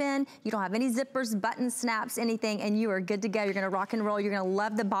your foot in. You don't have any zippers, buttons, snaps, anything, and you are good to go. You're gonna rock and roll. You're gonna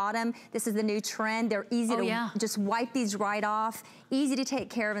love the bottom. This is the new trend. They're easy to just wipe these right off. Easy to take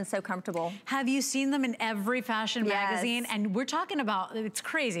care of and so comfortable. Have you seen them in every fashion magazine? And we're talking about, it's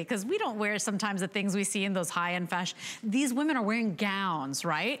crazy because we don't wear sometimes the things we see in those high-end fashion. These women are wearing gowns,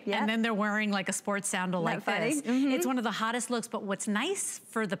 right? And then they're wearing like a sports sandal like this. It's one of the hottest looks, but what's nice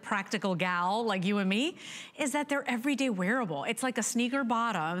for the practical gal like you and me is that they're everyday wearable. It's like a sneaker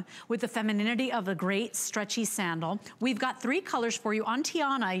bottom with the femininity of a great stretchy sandal. We've got 3 colors for you. On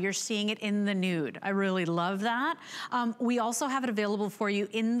Tiana, you're seeing it in the nude. I really love that. We also have it available for you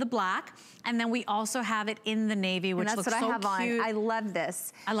in the black, and then we also have it in the navy, which looks so cute. That's what I have on. I love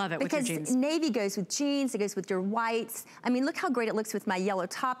this. I love it with your jeans. Because navy goes with jeans, it goes with your whites. I mean, look how great it looks with my yellow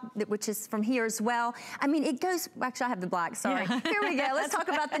top, which is from here as well. I mean, it goes, actually I have the black, sorry. Here we go, let's talk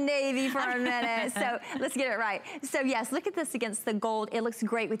about the navy for a minute. So let's get it right. So yes, look at this against the gold. It looks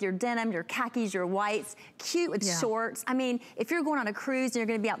great with your denim, your khakis, your whites, cute with shorts. I mean, if you're going on a cruise and you're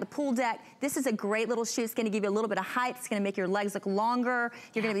gonna be out the pool deck, this is a great little shoe. It's gonna give you a little bit of height. It's gonna make your legs look longer.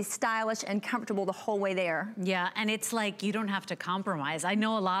 You're gonna be stylish and comfortable the whole way there. Yeah, and it's like you don't have to compromise. I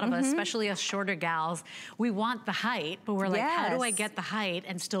know a lot of us, especially us shorter gals, we want the height, but we're like, how do I get the height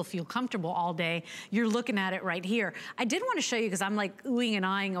and still feel comfortable all day? You're looking at it right here. I did want to show you, because I'm like oohing and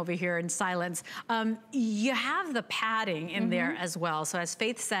eyeing over here in silence. You have the padding in there as well. So as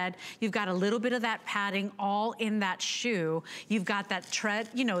Faith said, you've got a little bit of that padding all in that shoe. You've got that tread,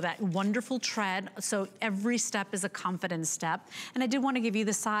 you know, that wonderful tread. So every step is a confidence step. And I did want to give you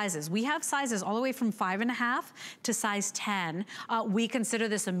the sizes. We have sizes all the way from 5.5 to size 10. We consider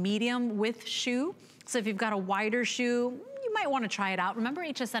this a medium width shoe. So if you've got a wider shoe, you might want to try it out. Remember,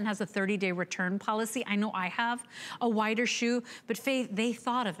 HSN has a 30-day return policy. I know I have a wider shoe, but Faith, they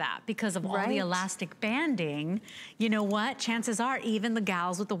thought of that because of all the elastic banding. You know what? Chances are even the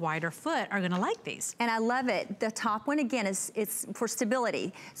gals with the wider foot are gonna like these. And I love it. The top one, again, it's for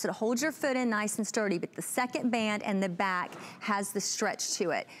stability. So to hold your foot in nice and sturdy, but the second band and the back has the stretch to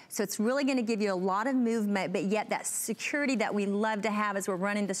it. So it's really gonna give you a lot of movement, but yet that security that we love to have as we're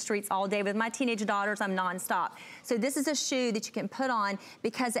running the streets all day. With my teenage daughters, I'm nonstop. So this is a shoe that you can put on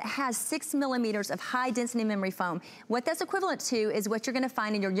because it has 6 millimeters of high density memory foam. What that's equivalent to is what you're gonna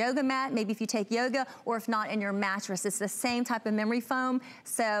find in your yoga mat, maybe if you take yoga, or if not in your mattress. It's the same type of memory foam.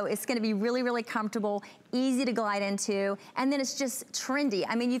 So it's gonna be really, really comfortable, easy to glide into, and then it's just trendy.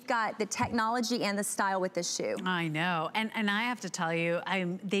 I mean, you've got the technology and the style with this shoe. I know, and I have to tell you,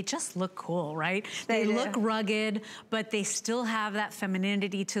 they just look cool, right? They look rugged, but they still have that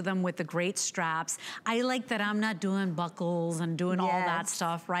femininity to them with the great straps. I like that I'm not doing buckles and doing all that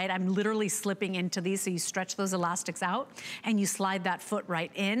stuff, right? I'm literally slipping into these, so you stretch those elastics out and you slide that foot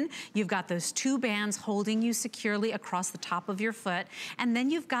right in. You've got those 2 bands holding you securely across the top of your foot, and then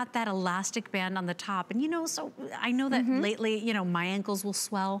you've got that elastic band on the top. And you know, so I know that lately, you know, my ankles will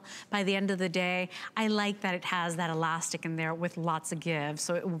swell by the end of the day. I like that it has that elastic in there with lots of give,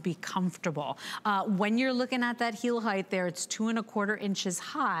 so it will be comfortable. When you're looking at that heel height there, it's 2¼ inches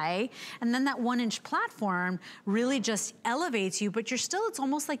high, and then that 1-inch platform really just elevates you, but it's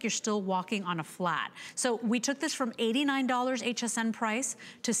almost like you're still walking on a flat. So we took this from $89 HSN price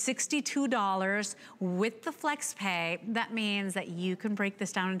to $62 with the flex pay. That means that you can break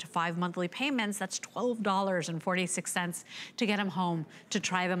this down into 5 monthly payments. That's $12.46 to get them home to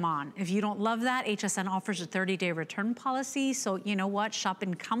try them on. If you don't love that, HSN offers a 30-day return policy. So you know what? Shop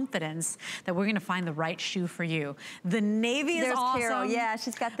in confidence that we're gonna find the right shoe for you. The navy is awesome. Carol. Yeah,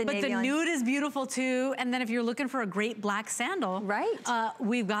 she's got the navy on. But the nude is beautiful too. And then if you're looking for a great black sandal,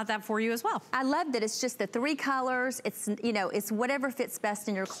 we've got that for you as well. I love that it's just the 3 colors. It's, you know, it's whatever fits best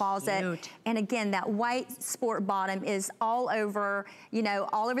in your closet. Cute. And again, that white sport bottom is all over, you know,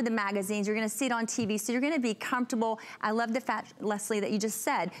 all over the magazines. You're gonna see it on TV, so you're gonna be comfortable. I love the fact, Leslie, that you just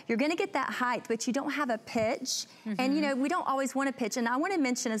said, you're gonna get that height, but you don't have a pitch. And you know, we don't always want a pitch. And I wanna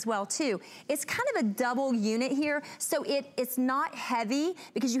mention as well too, it's kind of a double unit here. So it's not heavy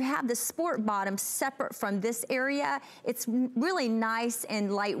because you have the sport bottom separate from this area. It's really nice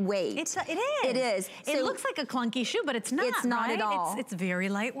and lightweight. It is. It is. It so looks like a clunky shoe, but it's not. It's not at all. It's very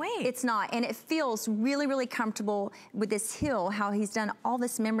lightweight. It's not, and it feels really, really comfortable with this heel, how he's done all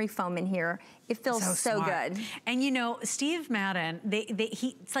this memory foam in here. It feels so good. And you know, Steve Madden,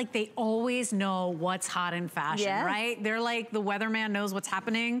 it's like they always know what's hot in fashion, right? They're like the weatherman knows what's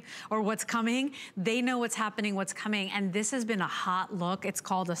happening or what's coming. They know what's happening, what's coming. And this has been a hot look. It's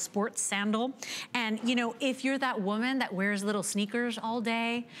called a sports sandal. And you know, if you're that woman that wears little sneakers all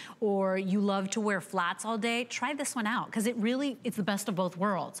day, or you love to wear flats all day, try this one out, because it's the best of both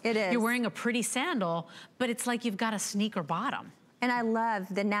worlds. It is. You're wearing a pretty sandal, but it's like you've got a sneaker bottom. And I love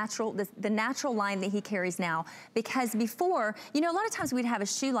the natural line that he carries now, because before, you know, a lot of times we'd have a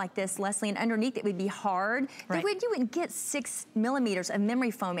shoe like this, Leslie, and underneath it would be hard. Right. You wouldn't get 6 millimeters of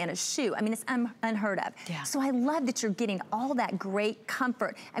memory foam in a shoe. I mean, it's unheard of. Yeah. So I love that you're getting all that great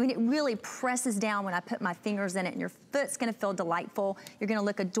comfort. I mean, it really presses down when I put my fingers in it, and your foot's gonna feel delightful. You're gonna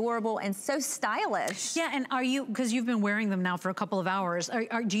look adorable and so stylish. Yeah, and are you, because you've been wearing them now for a couple of hours,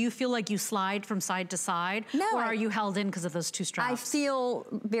 do you feel like you slide from side to side? No. Or are you held in because of those two straps? I feel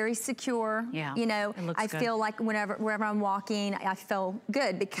very secure. Yeah, you know, it looks I good. feel like wherever I'm walking, I feel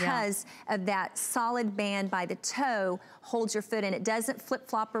good because of that solid band by the toe holds your foot in. It doesn't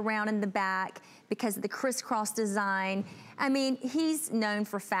flip-flop around in the back because of the crisscross design. I mean, he's known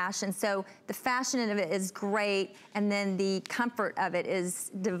for fashion, so the fashion of it is great, and then the comfort of it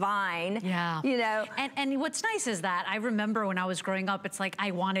is divine. Yeah. You know? And what's nice is that I remember when I was growing up, it's like I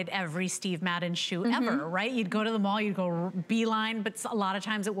wanted every Steve Madden shoe ever, right? You'd go to the mall, you'd go beeline, but a lot of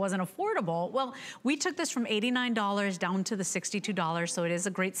times it wasn't affordable. Well, we took this from $89 down to the $62, so it is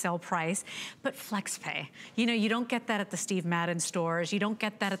a great sale price, but flex pay. You know, you don't get that at the Steve Madden stores. You don't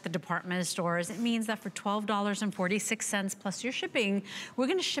get that at the department stores. It means that for $12.46 plus your shipping, we're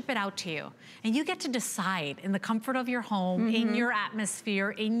gonna ship it out to you. And you get to decide in the comfort of your home, in your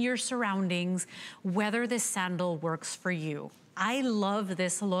atmosphere, in your surroundings, whether this sandal works for you. I love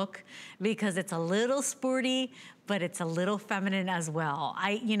this look because it's a little sporty, but it's a little feminine as well.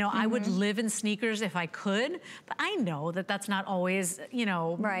 I would live in sneakers if I could, but I know that that's not always,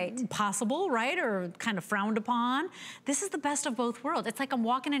 possible, right? Or kind of frowned upon. This is the best of both worlds. It's like I'm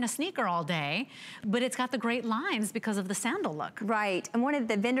walking in a sneaker all day, but it's got the great lines because of the sandal look. Right, and one of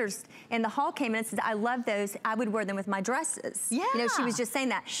the vendors in the hall came in and said, I love those, I would wear them with my dresses. Yeah. You know, she was just saying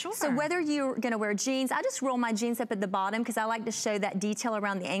that. Sure. So whether you're gonna wear jeans, I just roll my jeans up at the bottom because I like to show that detail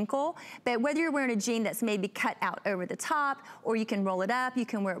around the ankle, but whether you're wearing a jean that's maybe cut out over the top, or you can roll it up, you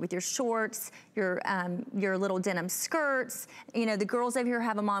can wear it with your shorts, your little denim skirts. You know, the girls over here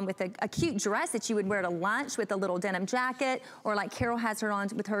have them on with a cute dress that you would wear to lunch with a little denim jacket, or like Carol has her on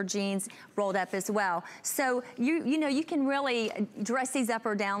with her jeans rolled up as well. So you can really dress these up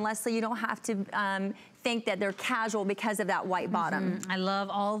or down, Leslie. You don't have to think that they're casual because of that white bottom. I love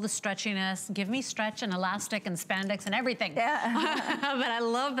all the stretchiness. Give me stretch and elastic and spandex and everything. Yeah. But I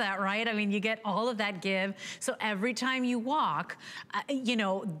love that, right? I mean, you get all of that give. So every time you walk,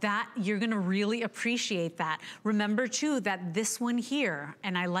 that you're gonna really appreciate that. Remember too, that this one here,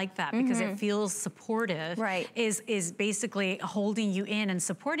 and I like that because it feels supportive, right, is basically holding you in and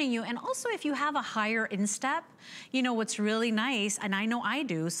supporting you. And also if you have a higher instep, what's really nice, and I know I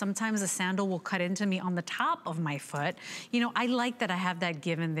do, sometimes a sandal will cut into me on the top of my foot. I like that I have that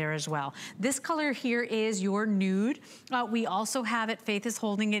give in there as well. This color here is your nude. We also have it, Faith is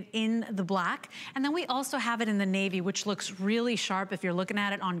holding it in the black, and then we also have it in the navy, which looks really sharp if you're looking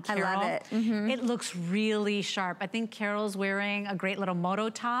at it on Carol. I love it. It looks really sharp. I think Carol's wearing a great little moto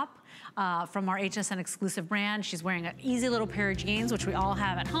top from our HSN exclusive brand. She's wearing an easy little pair of jeans, which we all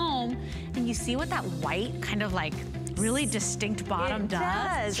have at home. And you see what that white kind of like really distinct bottom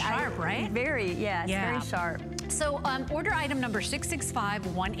does? It's sharp, right? Very, very sharp. So order item number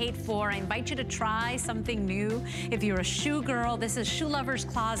 665184. I invite you to try something new. If you're a shoe girl, this is Shoe Lover's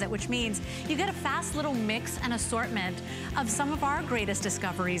Closet, which means you get a fast little mix and assortment of some of our greatest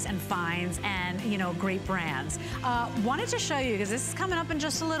discoveries and finds and, great brands. Wanted to show you, because this is coming up in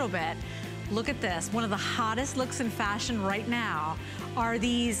just a little bit. Look at this. One of the hottest looks in fashion right now are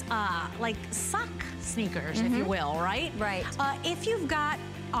these like sock sneakers, if you will, right? Right. If you've got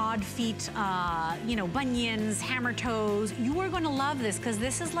odd feet, bunions, hammer toes, you are going to love this, because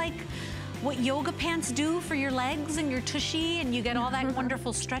this is like what yoga pants do for your legs and your tushy, and you get all that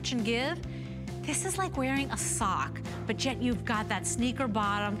wonderful stretch and give. This is like wearing a sock, but yet you've got that sneaker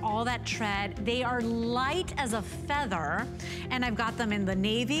bottom, all that tread. They are light as a feather, and I've got them in the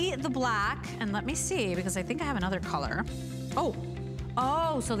navy, the black, and let me see, because I think I have another color.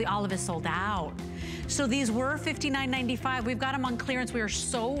 Oh, so the olive is sold out. So these were $59.95. We've got them on clearance. We are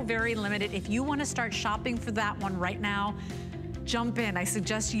so very limited. If you want to start shopping for that one right now, jump in. I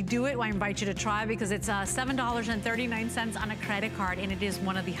suggest you do it. I invite you to try, because it's $7.39 on a credit card, and it is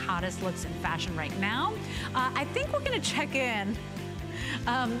one of the hottest looks in fashion right now. I think we're going to check in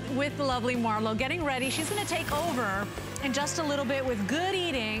with the lovely Marlo, getting ready. She's gonna take over in just a little bit with good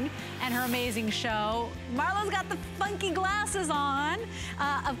eating and her amazing show. Marlo's got the funky glasses on.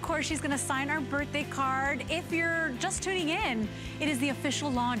 Of course, she's gonna sign our birthday card. If you're just tuning in, it is the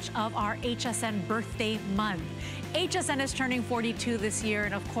official launch of our HSN birthday month. HSN is turning 42 this year,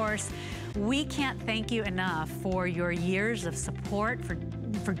 and of course, we can't thank you enough for your years of support,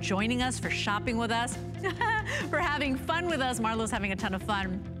 for joining us, for shopping with us, for having fun with us. Marlo's having a ton of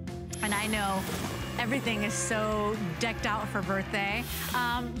fun, and I know everything is so decked out for birthday.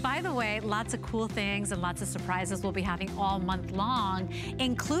 By the way, lots of cool things and lots of surprises we'll be having all month long,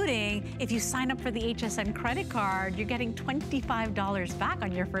 including if you sign up for the HSN credit card, you're getting $25 back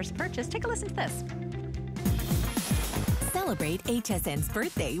on your first purchase. Take a listen to this. Celebrate HSN's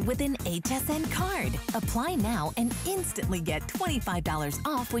birthday with an HSN card. Apply now and instantly get $25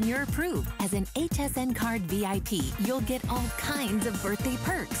 off when you're approved. As an HSN card VIP, you'll get all kinds of birthday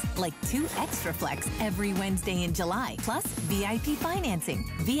perks, like 2 extra flex every Wednesday in July, plus VIP financing,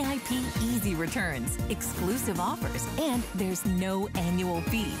 VIP easy returns, exclusive offers, and there's no annual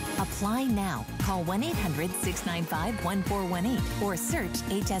fee. Apply now. Call 1-800-695-1418 or search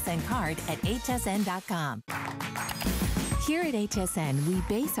HSN card at hsn.com. Here at HSN, we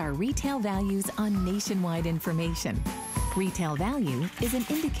base our retail values on nationwide information. Retail value is an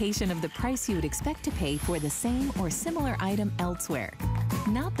indication of the price you would expect to pay for the same or similar item elsewhere,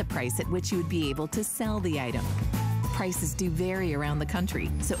 not the price at which you would be able to sell the item. Prices do vary around the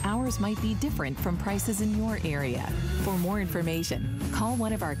country, so ours might be different from prices in your area. For more information, call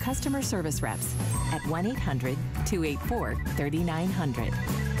one of our customer service reps at 1-800-284-3900.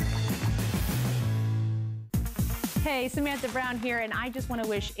 Hey, Samantha Brown here, and I just want to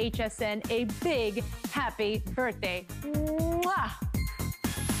wish HSN a big happy birthday. Mwah!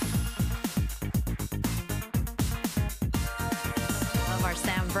 Love our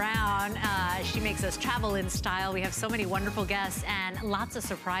Sam Brown. She makes us travel in style. We have so many wonderful guests and lots of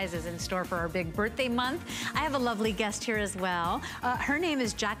surprises in store for our big birthday month. I have a lovely guest here as well. Her name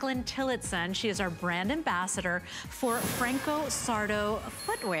is Jacqueline Tillotson. She is our brand ambassador for Franco Sarto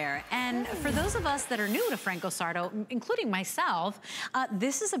Footwear. And for those of us that are new to Franco Sarto, including myself,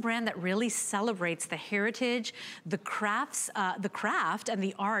 this is a brand that really celebrates the heritage, the craft and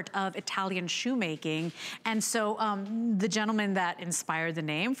the art of Italian shoemaking. And so the gentleman that inspired the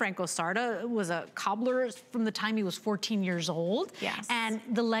name, Franco Sarto, was a cobbler from the time he was 14 years old. Yes. And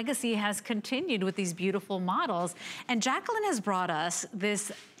the legacy has continued with these beautiful models. And Jacqueline has brought us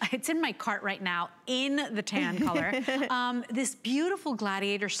this, it's in my cart right now, in the tan color, this beautiful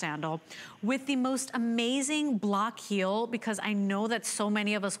gladiator sandal with the most amazing block heel, because I know that so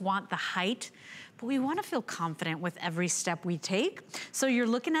many of us want the height, but we want to feel confident with every step we take. So you're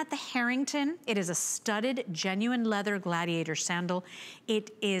looking at the Harrington. It is a studded, genuine leather gladiator sandal.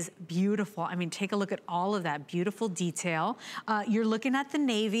 It is beautiful. I mean, take a look at all of that beautiful detail. You're looking at the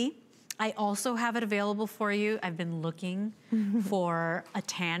navy. I also have it available for you. I've been looking for a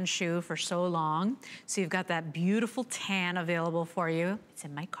tan shoe for so long. So you've got that beautiful tan available for you. It's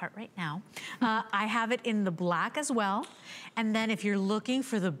in my cart right now. I have it in the black as well. And then if you're looking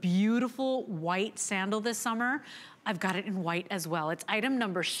for the beautiful white sandal this summer, I've got it in white as well. It's item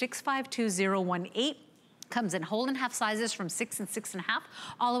number 652018. Comes in whole and half sizes from 6 and 6.5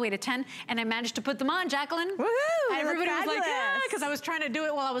 all the way to 10. And I managed to put them on, Jacqueline. Woohoo! Everybody was like, yeah, because I was trying to do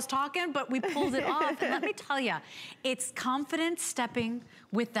it while I was talking, but we pulled it off. And let me tell you, it's confident stepping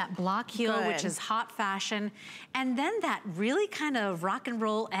with that block heel, which is hot fashion. And then that really kind of rock and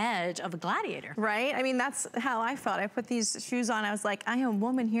roll edge of a gladiator. Right? I mean, that's how I felt. I put these shoes on. I was like, I am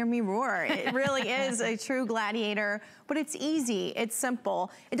woman, hear me roar. It really is a true gladiator, but it's easy. It's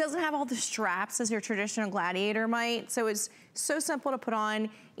simple. It doesn't have all the straps as your traditional gladiator might. So it's so simple to put on,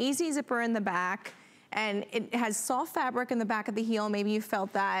 easy zipper in the back, and it has soft fabric in the back of the heel. Maybe you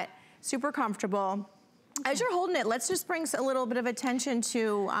felt that. Super comfortable. As you're holding it, let's just bring a little bit of attention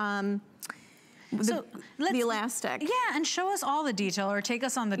to the elastic. Yeah, and show us all the detail, or take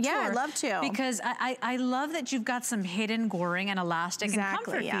us on the tour. Yeah, I'd love to. Because I love that you've got some hidden goring and elastic and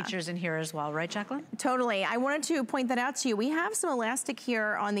comfort features in here as well, right, Jacqueline? Totally. I wanted to point that out to you. We have some elastic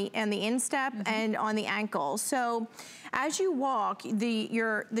here on the instep and on the ankle. So as you walk,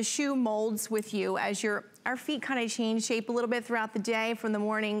 the shoe molds with you as our feet kind of change shape a little bit throughout the day, from the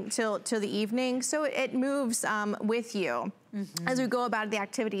morning till the evening. So it moves with you as we go about the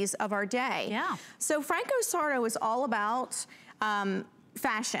activities of our day. Yeah. So Franco Sarto is all about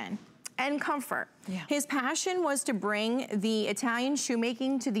fashion and comfort. Yeah. His passion was to bring the Italian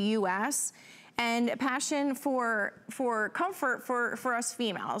shoemaking to the US, and passion for comfort for us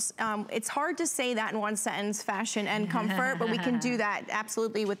females. It's hard to say that in one sentence, fashion and comfort, but we can do that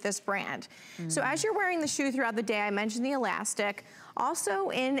absolutely with this brand. So as you're wearing the shoe throughout the day, I mentioned the elastic.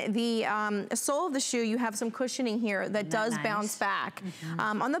 Also in the sole of the shoe, you have some cushioning here that does bounce back.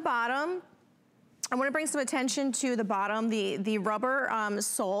 On the bottom, I want to bring some attention to the bottom, the rubber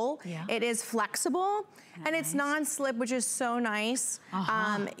sole. It is flexible and it's non-slip, which is so nice.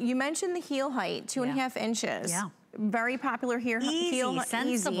 You mentioned the heel height, 2.5 inches. Very popular here. Easy,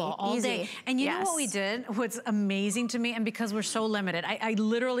 sensible, all day. And you know what we did? What's amazing to me, and because we're so limited, I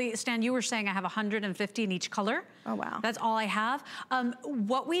literally, Stan, you were saying I have 150 in each color. Oh, wow. That's all I have.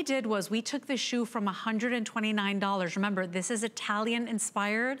 What we did was we took the shoe from $129. Remember, this is Italian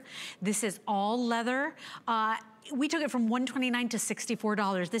inspired. This is all leather. We took it from $129 to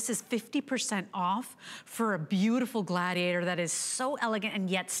 $64. This is 50% off for a beautiful Gladiator that is so elegant and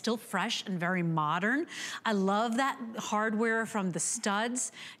yet still fresh and very modern. I love that hardware, from the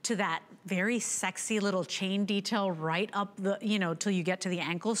studs to that very sexy little chain detail right up the, you know, till you get to the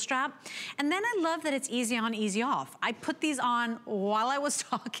ankle strap. And then I love that it's easy on, easy off. I put these on while I was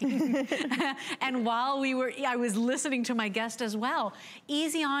talking and while I was listening to my guest as well.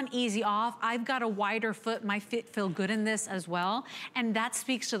 Easy on, easy off. I've got a wider foot. My feet feel good in this as well. And that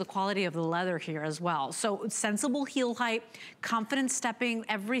speaks to the quality of the leather here as well. So sensible heel height, confident stepping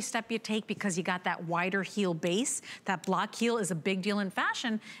every step you take because you got that wider heel base. That block heel is a big deal in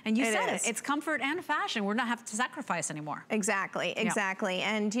fashion. And you said it, it's comfort and fashion. We're not having to sacrifice anymore. Exactly, exactly.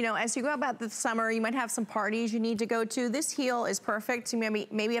 And you know, as you go about the summer, you might have some parties you need to go to. This heel is perfect to maybe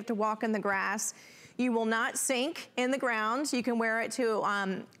you have to walk in the grass. You will not sink in the ground. You can wear it to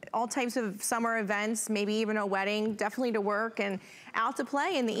all types of summer events, maybe even a wedding, definitely to work and out to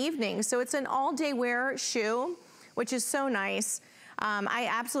play in the evening. So it's an all-day wear shoe, which is so nice. I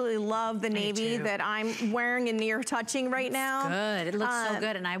absolutely love the navy that I'm wearing and near touching right now. Good, it looks so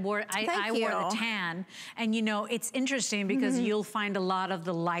good. And I wore the tan. And you know, it's interesting because you'll find a lot of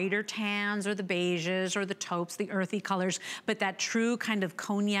the lighter tans or the beiges or the taupes, the earthy colors, but that true kind of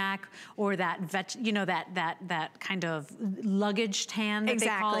cognac or that, you know, that kind of luggage tan that they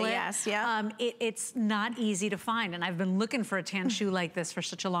call it. It's not easy to find. And I've been looking for a tan shoe like this for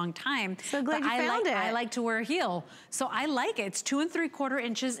such a long time. So glad you found it. I like to wear a heel. So I like it. It's 2 3/4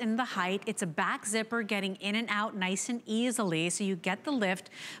 inches in the height. It's a back zipper getting in and out nice and easily, so you get the lift.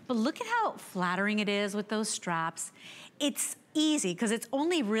 But look at how flattering it is with those straps. It's easy because it's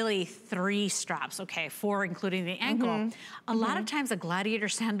only really 3 straps, okay, 4 including the ankle. A lot of times a Gladiator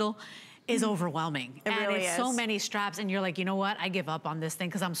sandal is overwhelming. It and really it's so many straps and you're like, you know what? I give up on this thing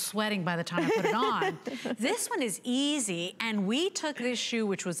because I'm sweating by the time I put it on. This one is easy, and we took this shoe,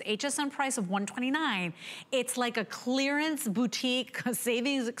 which was HSN price of $129. It's like a clearance boutique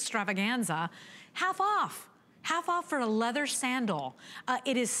savings extravaganza, half off. Half off for a leather sandal.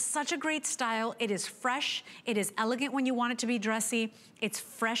 It is such a great style. It is fresh. It is elegant when you want it to be dressy. It's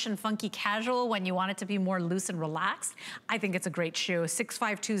fresh and funky casual when you want it to be more loose and relaxed. I think it's a great shoe.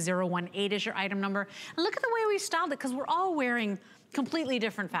 652018 is your item number. And look at the way we styled it, because we're all wearing completely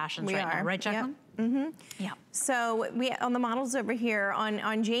different fashions now, right, Jacqueline? Yeah. So we on the models over here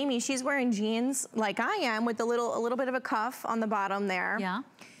on Jamie, she's wearing jeans like I am with a little bit of a cuff on the bottom there. Yeah.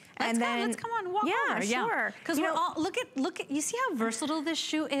 Let's come on, walk over. Sure. Because we're all, look at, you see how versatile this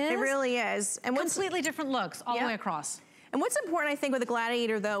shoe is? It really is. And completely different looks all the way across. And what's important, I think, with the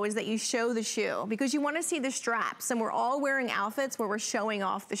Gladiator, though, is that you show the shoe, because you want to see the straps, and we're all wearing outfits where we're showing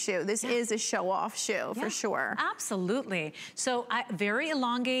off the shoe. This is a show-off shoe, for sure. Absolutely. So very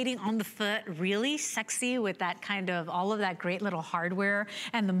elongating on the foot, really sexy with that kind of, all of that great little hardware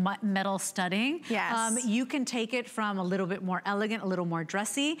and the metal studding. Yes. You can take it from a little bit more elegant, a little more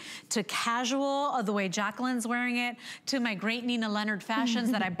dressy, to casual, the way Jacqueline's wearing it, to my great Nina Leonard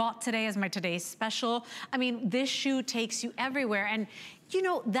fashions that I bought today as my today's special. I mean, this shoe takes you everywhere. And you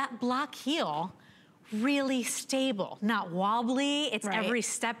know, that block heel, really stable, not wobbly. It's every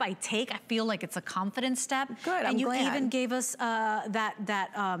step I take, I feel like it's a confident step. Good, and you even gave us that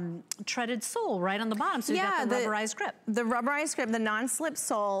treaded sole right on the bottom, so you got the rubberized grip. The rubberized grip, the non-slip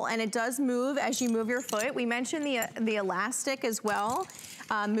sole, and it does move as you move your foot. We mentioned the elastic as well.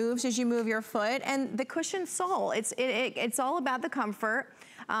 Moves as you move your foot, and the cushion sole. It's all about the comfort.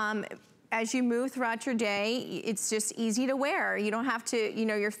 as you move throughout your day, it's just easy to wear. You don't have to, you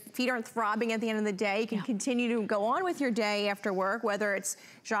know, your feet aren't throbbing at the end of the day. You can continue to go on with your day after work, whether it's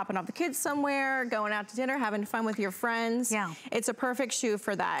dropping off the kids somewhere, going out to dinner, having fun with your friends. Yeah. It's a perfect shoe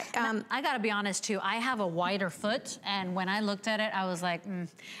for that. I gotta be honest too, I have a wider foot, and when I looked at it, I was like,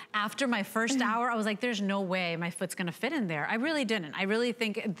 after my first hour, I was like, there's no way my foot's gonna fit in there. I really didn't. I really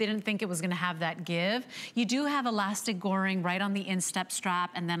didn't think it was gonna have that give. You do have elastic goring right on the instep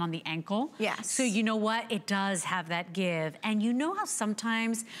strap and then on the ankle. Yes. So you know what? It does have that give. And you know how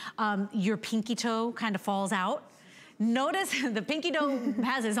sometimes your pinky toe kind of falls out? Notice the pinky toe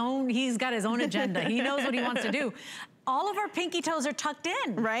has his own, he's got his own agenda. He knows what he wants to do. All of our pinky toes are tucked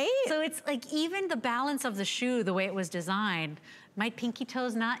in. Right? So it's like even the balance of the shoe, the way it was designed, my pinky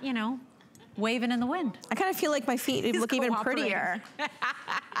toes not, you know, waving in the wind. I kind of feel like my feet look even prettier.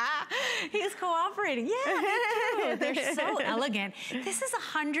 He's cooperating. Yeah, me too. They're so elegant. This is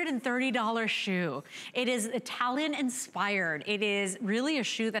a $130 shoe. It is Italian inspired. It is really a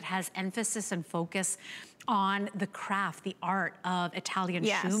shoe that has emphasis and focus on the craft, the art of Italian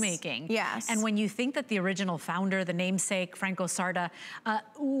shoemaking. Yes. And when you think that the original founder, the namesake, Franco Sarda,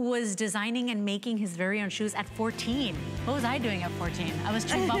 was designing and making his very own shoes at 14. What was I doing at 14? I was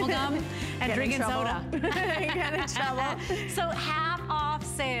chewing bubble gum and drinking soda. Get in trouble. So half off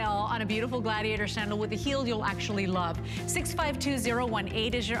sale on a beautiful Gladiator sandal with a heel you'll actually love.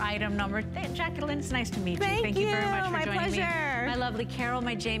 652018 is your item number. Jacqueline, it's nice to meet you. Thank you very much for joining me. My lovely Carol,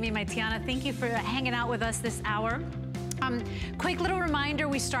 my Jamie, my Tiana, thank you for hanging out with us this hour. Quick little reminder,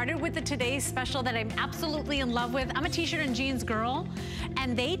 we started with the Today's Special that I'm absolutely in love with. I'm a t-shirt and jeans girl,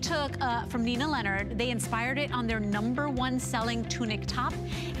 and they took, from Nina Leonard, they inspired it on their #1 selling tunic top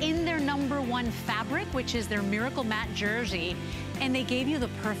in their #1 fabric, which is their Miracle Matte jersey, and they gave you the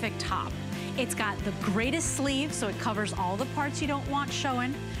perfect top. It's got the greatest sleeve, so it covers all the parts you don't want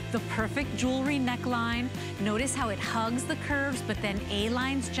showing. The perfect jewelry neckline. Notice how it hugs the curves, but then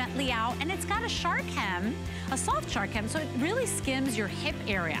A-lines gently out. And it's got a shark hem, a soft shark hem, so it really skims your hip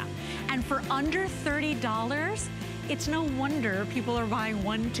area. And for under $30, it's no wonder people are buying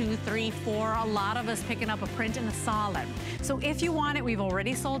 1, 2, 3, 4. A lot of us picking up a print and a solid. So if you want it, we've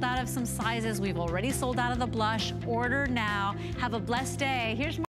already sold out of some sizes. We've already sold out of the blush. Order now. Have a blessed day. Here's